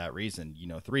nominated for that reason,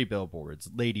 3 Billboards,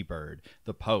 Lady Bird,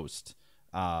 The Post,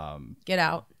 Get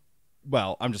Out.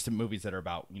 well, I'm just in movies that are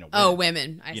about, women,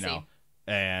 Women. I you see. know,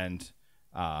 and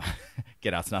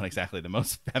Get Out's not exactly the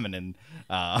most feminine,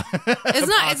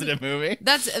 positive movie.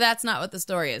 That's not what the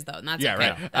story is, though, and that's okay.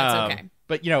 Right. That's okay.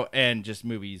 But and just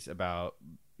movies about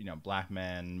black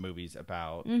men, movies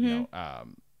about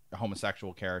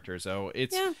homosexual characters. So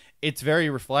it's very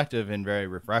reflective and very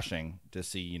refreshing to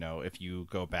see. If you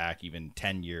go back even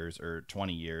 10 years or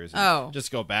 20 years, and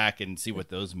just go back and see what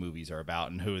those movies are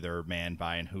about and who they're manned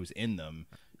by and who's in them.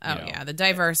 Yeah, the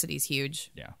diversity's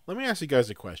huge. Yeah. Let me ask you guys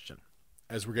a question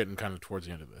as we're getting kind of towards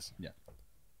the end of this. Yeah.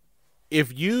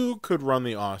 If you could run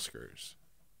the Oscars,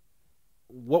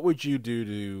 what would you do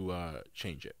to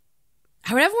change it?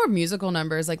 I would have more musical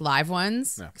numbers, like live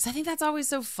ones, Yeah. because I think that's always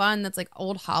so fun. That's like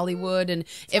old Hollywood, and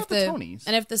not the Tonys.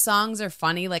 if the songs are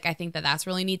funny, like I think that's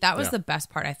really neat. That was Yeah. the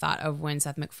best part I thought of when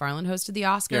Seth MacFarlane hosted the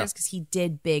Oscars, Yeah. because he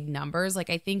did big numbers.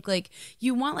 Like I think like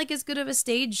you want like as good of a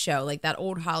stage show, like that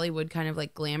old Hollywood kind of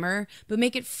like glamour, but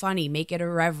make it funny, make it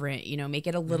irreverent, make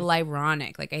it a little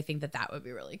ironic. Like I think that would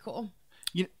be really cool.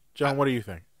 John, what do you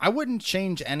think? I wouldn't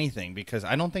change anything because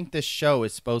I don't think this show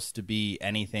is supposed to be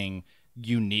anything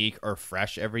unique or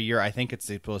fresh every year. I think it's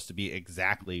supposed to be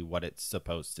exactly what it's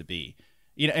supposed to be.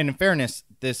 And in fairness,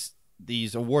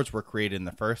 these awards were created in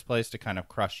the first place to kind of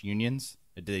crush unions.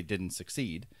 They didn't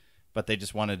succeed, but they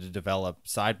just wanted to develop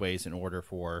sideways in order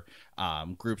for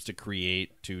groups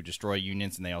to destroy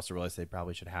unions, and they also realized they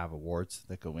probably should have awards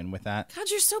that go in with that. God,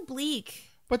 you're so bleak.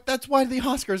 But that's why the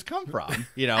Oscars come from,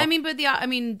 I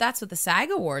mean, that's what the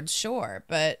SAG Awards, sure,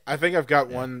 but I think I've got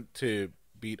one to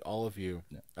beat all of you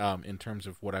in terms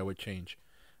of what I would change.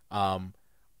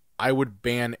 I would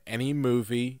ban any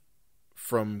movie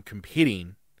from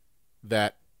competing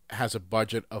that has a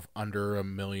budget of under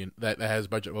 $1 million, that has a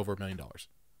budget of over $1 million.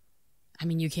 I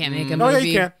mean, you can't make a No,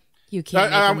 movie. yeah, you can. You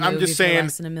can't make a movie I'm just saying, for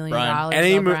less than $1 million. Brian,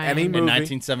 any though, mo- Brian. any In movie-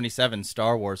 1977,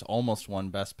 Star Wars almost won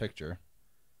Best Picture.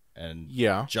 And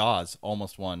Yeah. Jaws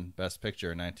almost won Best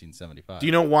Picture in 1975. Do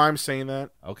you know why I'm saying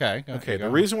that? Okay. Okay, go. the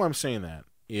reason why I'm saying that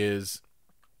is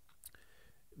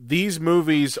these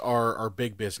movies are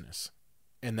big business,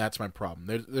 and that's my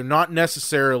problem. They're not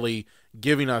necessarily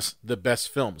giving us the best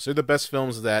films. They're the best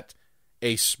films that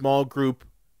a small group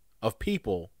of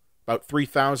people, about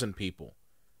 3,000 people,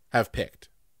 have picked,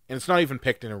 and it's not even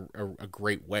picked in a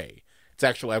great way. It's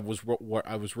actually I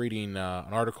was reading an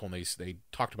article, and they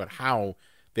talked about how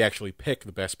they actually pick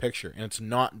the best picture, and it's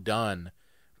not done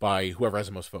by whoever has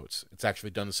the most votes. It's actually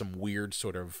done in some weird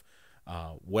sort of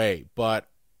way. But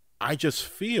I just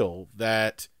feel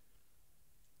that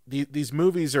these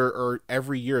movies are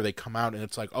every year they come out and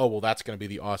it's like, oh, well, that's going to be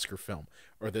the Oscar film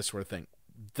or this sort of thing.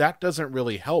 That doesn't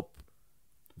really help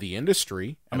the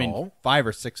industry at all. 5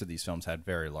 or 6 of these films had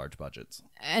very large budgets.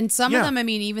 And some of them, I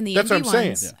mean, even the That's indie what I'm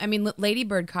ones. saying. I mean, Lady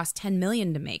Bird cost $10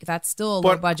 million to make. That's still a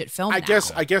But low budget film. I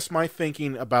now. guess my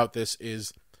thinking about this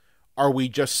is, are we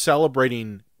just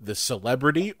celebrating the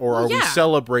celebrity or are we yeah.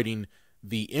 celebrating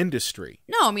the industry?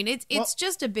 No, I mean it's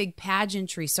just a big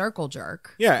pageantry circle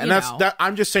jerk. Yeah, and you that's know. that.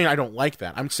 I'm just saying I don't like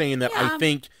that. I'm saying that I Yeah.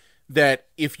 think that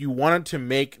if you wanted to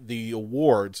make the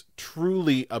awards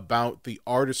truly about the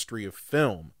artistry of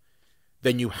film,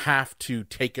 then you have to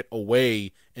take it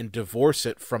away and divorce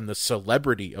it from the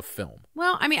celebrity of film.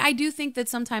 Well, I mean, I do think that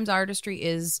sometimes artistry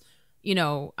is,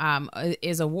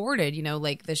 is awarded.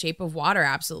 Like The Shape of Water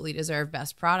absolutely deserved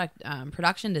best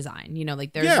production design.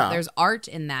 Like there's art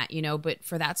in that. But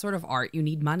for that sort of art, you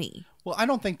need money. Well, I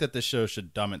don't think that the show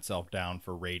should dumb itself down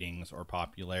for ratings or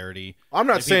popularity. I'm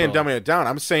not If saying people- dumbing it down.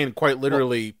 I'm saying quite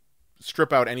literally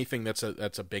strip out anything that's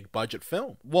a big budget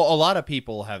film. Well, a lot of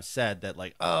people have said that,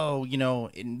 like, oh,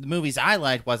 in the movies I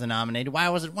liked wasn't nominated. Why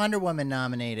wasn't Wonder Woman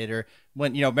nominated? Or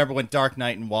when, remember when Dark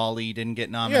Knight and Wall-E didn't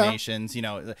get nominations?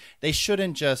 They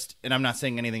shouldn't just, and I'm not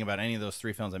saying anything about any of those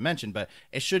 3 films I mentioned, but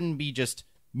it shouldn't be just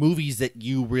movies that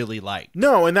you really like.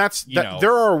 No, and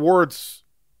there are award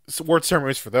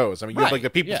ceremonies for those. I mean, you have Right, like the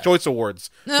People's yeah. Choice Awards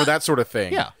for that sort of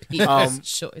thing. Yeah.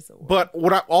 Choice award. But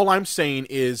all I'm saying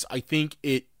is I think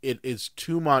it is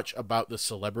too much about the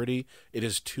celebrity. It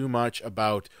is too much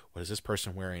about what is this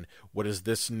person wearing? What is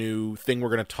this new thing we're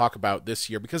going to talk about this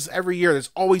year? Because every year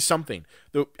there's always something.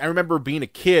 I remember being a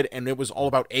kid and it was all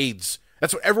about AIDS.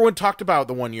 That's what everyone talked about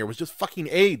the one year was just fucking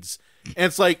AIDS. And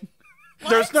it's like,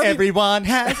 there's nothing. Everyone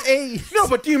has AIDS. No,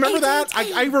 but do you remember that?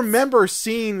 I remember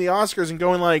seeing the Oscars and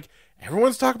going like,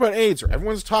 everyone's talking about AIDS or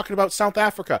everyone's talking about South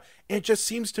Africa. And it just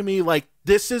seems to me like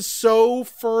this is so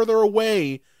further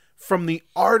away from the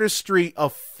artistry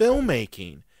of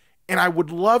filmmaking. And I would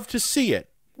love to see it.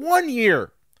 1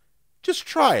 year. Just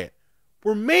try it.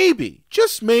 Where maybe,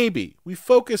 just maybe, we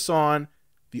focus on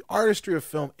the artistry of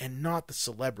film and not the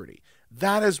celebrity.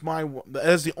 That is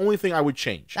the only thing I would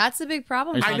change. That's the big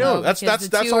problem. I know. That's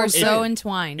the two all are I'm so saying.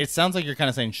 entwined. It sounds like you're kind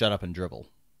of saying "shut up and dribble."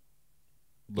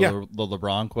 The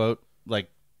LeBron quote, like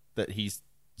that he's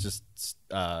just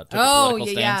took a political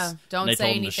stance. Don't and they say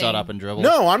told him anything. to shut up and dribble.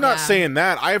 No, I'm not Yeah. saying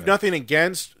that. I have nothing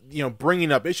against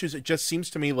bringing up issues. It just seems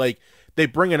to me like they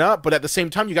bring it up, but at the same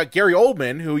time, you got Gary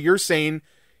Oldman, who you're saying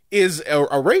is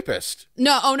a rapist.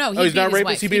 No, he he's beat not a his rapist.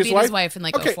 wife. He beat his wife in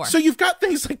like okay, 04. so you've got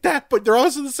things like that, but they're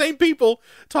also the same people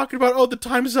talking about the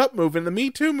Time's Up movement, the Me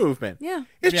Too movement. Yeah,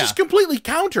 it's just completely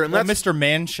counter. And Well, that's Mr.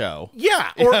 Man Show.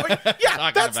 Yeah,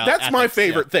 that's my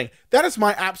favorite thing. That is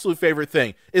my absolute favorite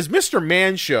thing. Is Mr.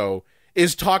 Man Show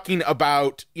is talking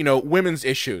about women's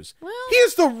issues. Well, he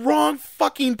is the wrong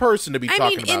fucking person to be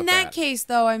talking about in that case,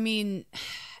 though, and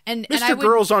Mr. I would,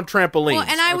 Girls on Trampolines. Well,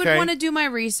 and I would okay? want to do my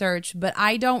research, but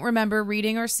I don't remember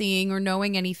reading or seeing or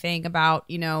knowing anything about,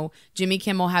 Jimmy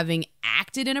Kimmel having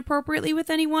acted inappropriately with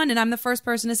anyone. And I'm the first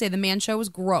person to say the Man Show was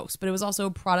gross, but it was also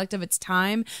a product of its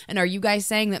time. And are you guys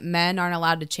saying that men aren't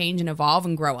allowed to change and evolve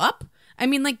and grow up? I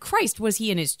mean, like, Christ, was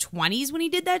he in his 20s when he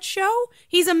did that show?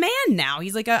 He's a man now.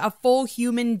 He's like a full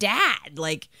human dad.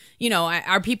 Like,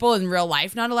 are people in real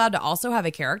life not allowed to also have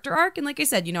a character arc? And like I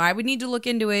said, I would need to look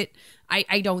into it.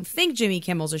 I don't think Jimmy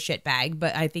Kimmel's a shitbag,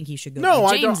 but I think he should go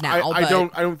to James now. I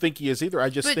don't think he is either.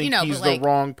 I just think he's the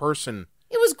wrong person.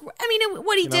 It was,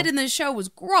 what he did in the show was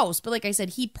gross, but like I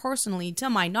said, he personally, to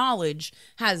my knowledge,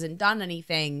 hasn't done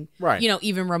anything, right?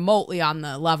 Even remotely on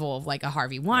the level of like a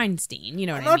Harvey Weinstein. You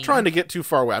know what I mean? I'm not trying to get too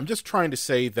far away. I'm just trying to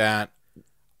say that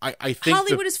I think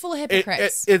Hollywood is full of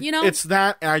hypocrites. It's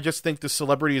that, and I just think the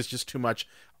celebrity is just too much.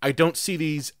 I don't see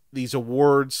these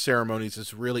awards ceremonies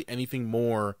as really anything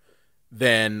more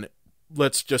than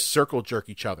let's just circle jerk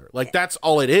each other. Like that's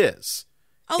all it is.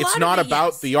 It's not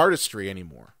about the artistry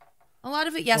anymore. A lot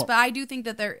of it, yes, but I do think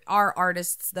that there are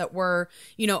artists that were,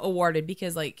 awarded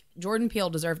because, like, Jordan Peele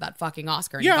deserved that fucking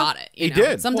Oscar and he got it. He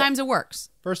did. Sometimes it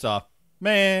works. First off,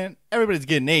 man, everybody's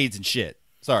getting AIDS and shit.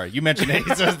 Sorry, you mentioned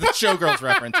AIDS as the Showgirls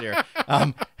reference here.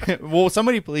 Will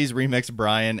somebody please remix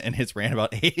Brian and his rant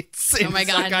about AIDS? Oh my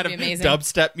God, that'd be amazing.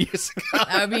 Dubstep music.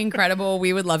 That would be incredible.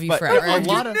 We would love you But forever.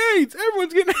 Everyone's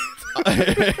getting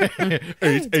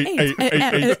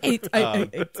AIDS.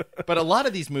 But a lot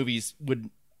of these movies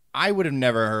I would have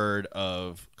never heard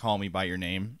of Call Me By Your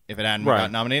Name if it hadn't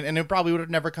gotten nominated, and it probably would have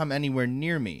never come anywhere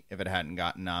near me if it hadn't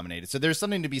gotten nominated. So there's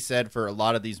something to be said for a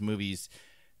lot of these movies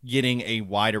getting a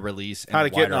wider release and How a to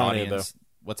get wider nominated, audience. though.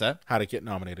 What's that? How to get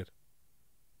nominated.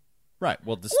 Right.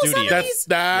 Well, the Some studio. of these-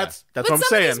 That's but what I'm some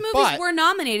saying. of these movies But were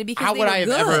nominated because how they would were I have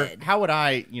good. how would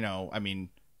I,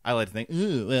 I like to think,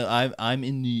 oh, well, I'm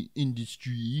in the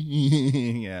industry.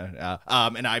 Yeah.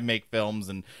 And I make films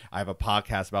and I have a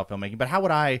podcast about filmmaking. But how would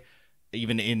I,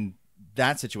 even in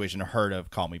that situation, have heard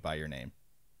of Call Me By Your Name?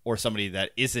 Or somebody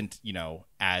that isn't,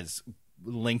 as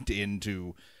linked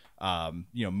into,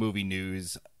 movie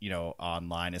news,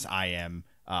 online as I am,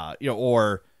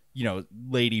 or,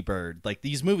 Lady Bird. Like,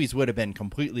 these movies would have been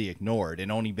completely ignored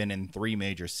and only been in 3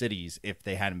 major cities if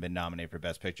they hadn't been nominated for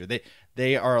Best Picture.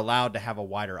 They are allowed to have a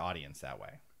wider audience that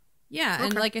way. Yeah,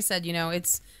 and like I said,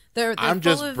 they're I'm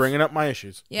full just of, bring up my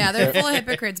issues. Yeah, they're full of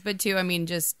hypocrites, but too,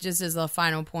 just as a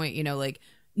final point,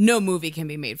 no movie can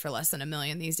be made for less than $1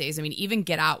 million these days. I mean, even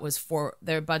Get Out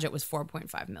their budget was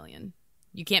 $4.5 million.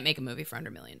 You can't make a movie for under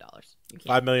 $1 million. You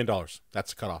can't. $5 million.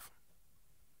 That's the cutoff.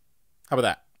 How about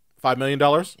that? $5 million?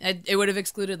 It would have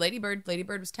excluded Lady Bird. Lady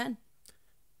Bird was 10.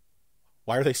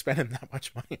 Why are they spending that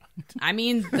much money on it? I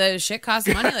mean, the shit costs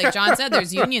money. Like John said,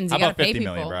 there's unions. You How got to about pay 50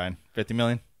 people. million, Brian? 50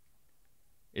 million?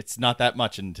 It's not that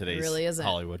much in today's really isn't.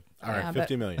 Hollywood. All right, Yeah,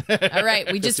 50 million. All right,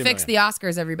 we just 50 fixed the million.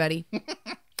 Oscars, everybody.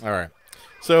 All right.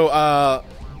 So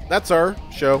that's our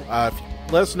show.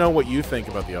 Let us know what you think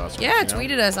about the Oscars. Yeah,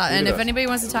 tweet at us. And if anybody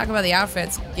wants to talk about the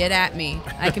outfits, get at me.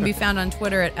 I can be found on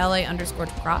Twitter at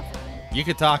LA_prop. You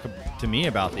could talk to me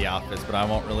about the outfits, but I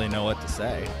won't really know what to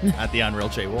say at the Unreal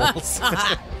J. Wolves.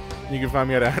 You can find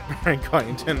me at Brian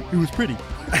Coyington. It was pretty.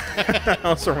 I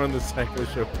also run the Psycho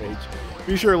Show page.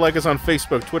 Be sure to like us on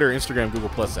Facebook, Twitter, Instagram, Google+,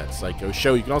 at Psycho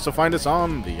Show. You can also find us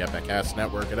on the Epicast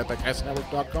Network at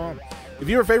epiccastnetwork.com. If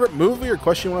you have a favorite movie or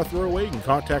question you want to throw away, you can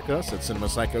contact us at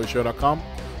cinemapsychoshow.com.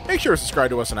 Make sure to subscribe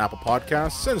to us on Apple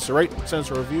Podcasts. Send us a rate, send us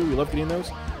a review. We love getting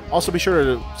those. Also, be sure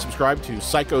to subscribe to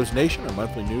Psychos Nation, our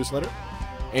monthly newsletter,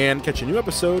 and catch a new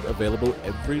episode available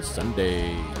every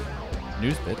Sunday.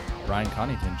 Newsbit, Brian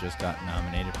Connington just got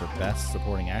nominated for Best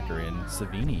Supporting Actor in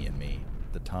Savini and Me,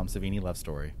 the Tom Savini love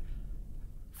story.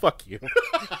 Fuck you.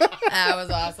 That was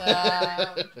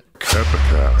awesome.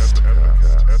 Epicast.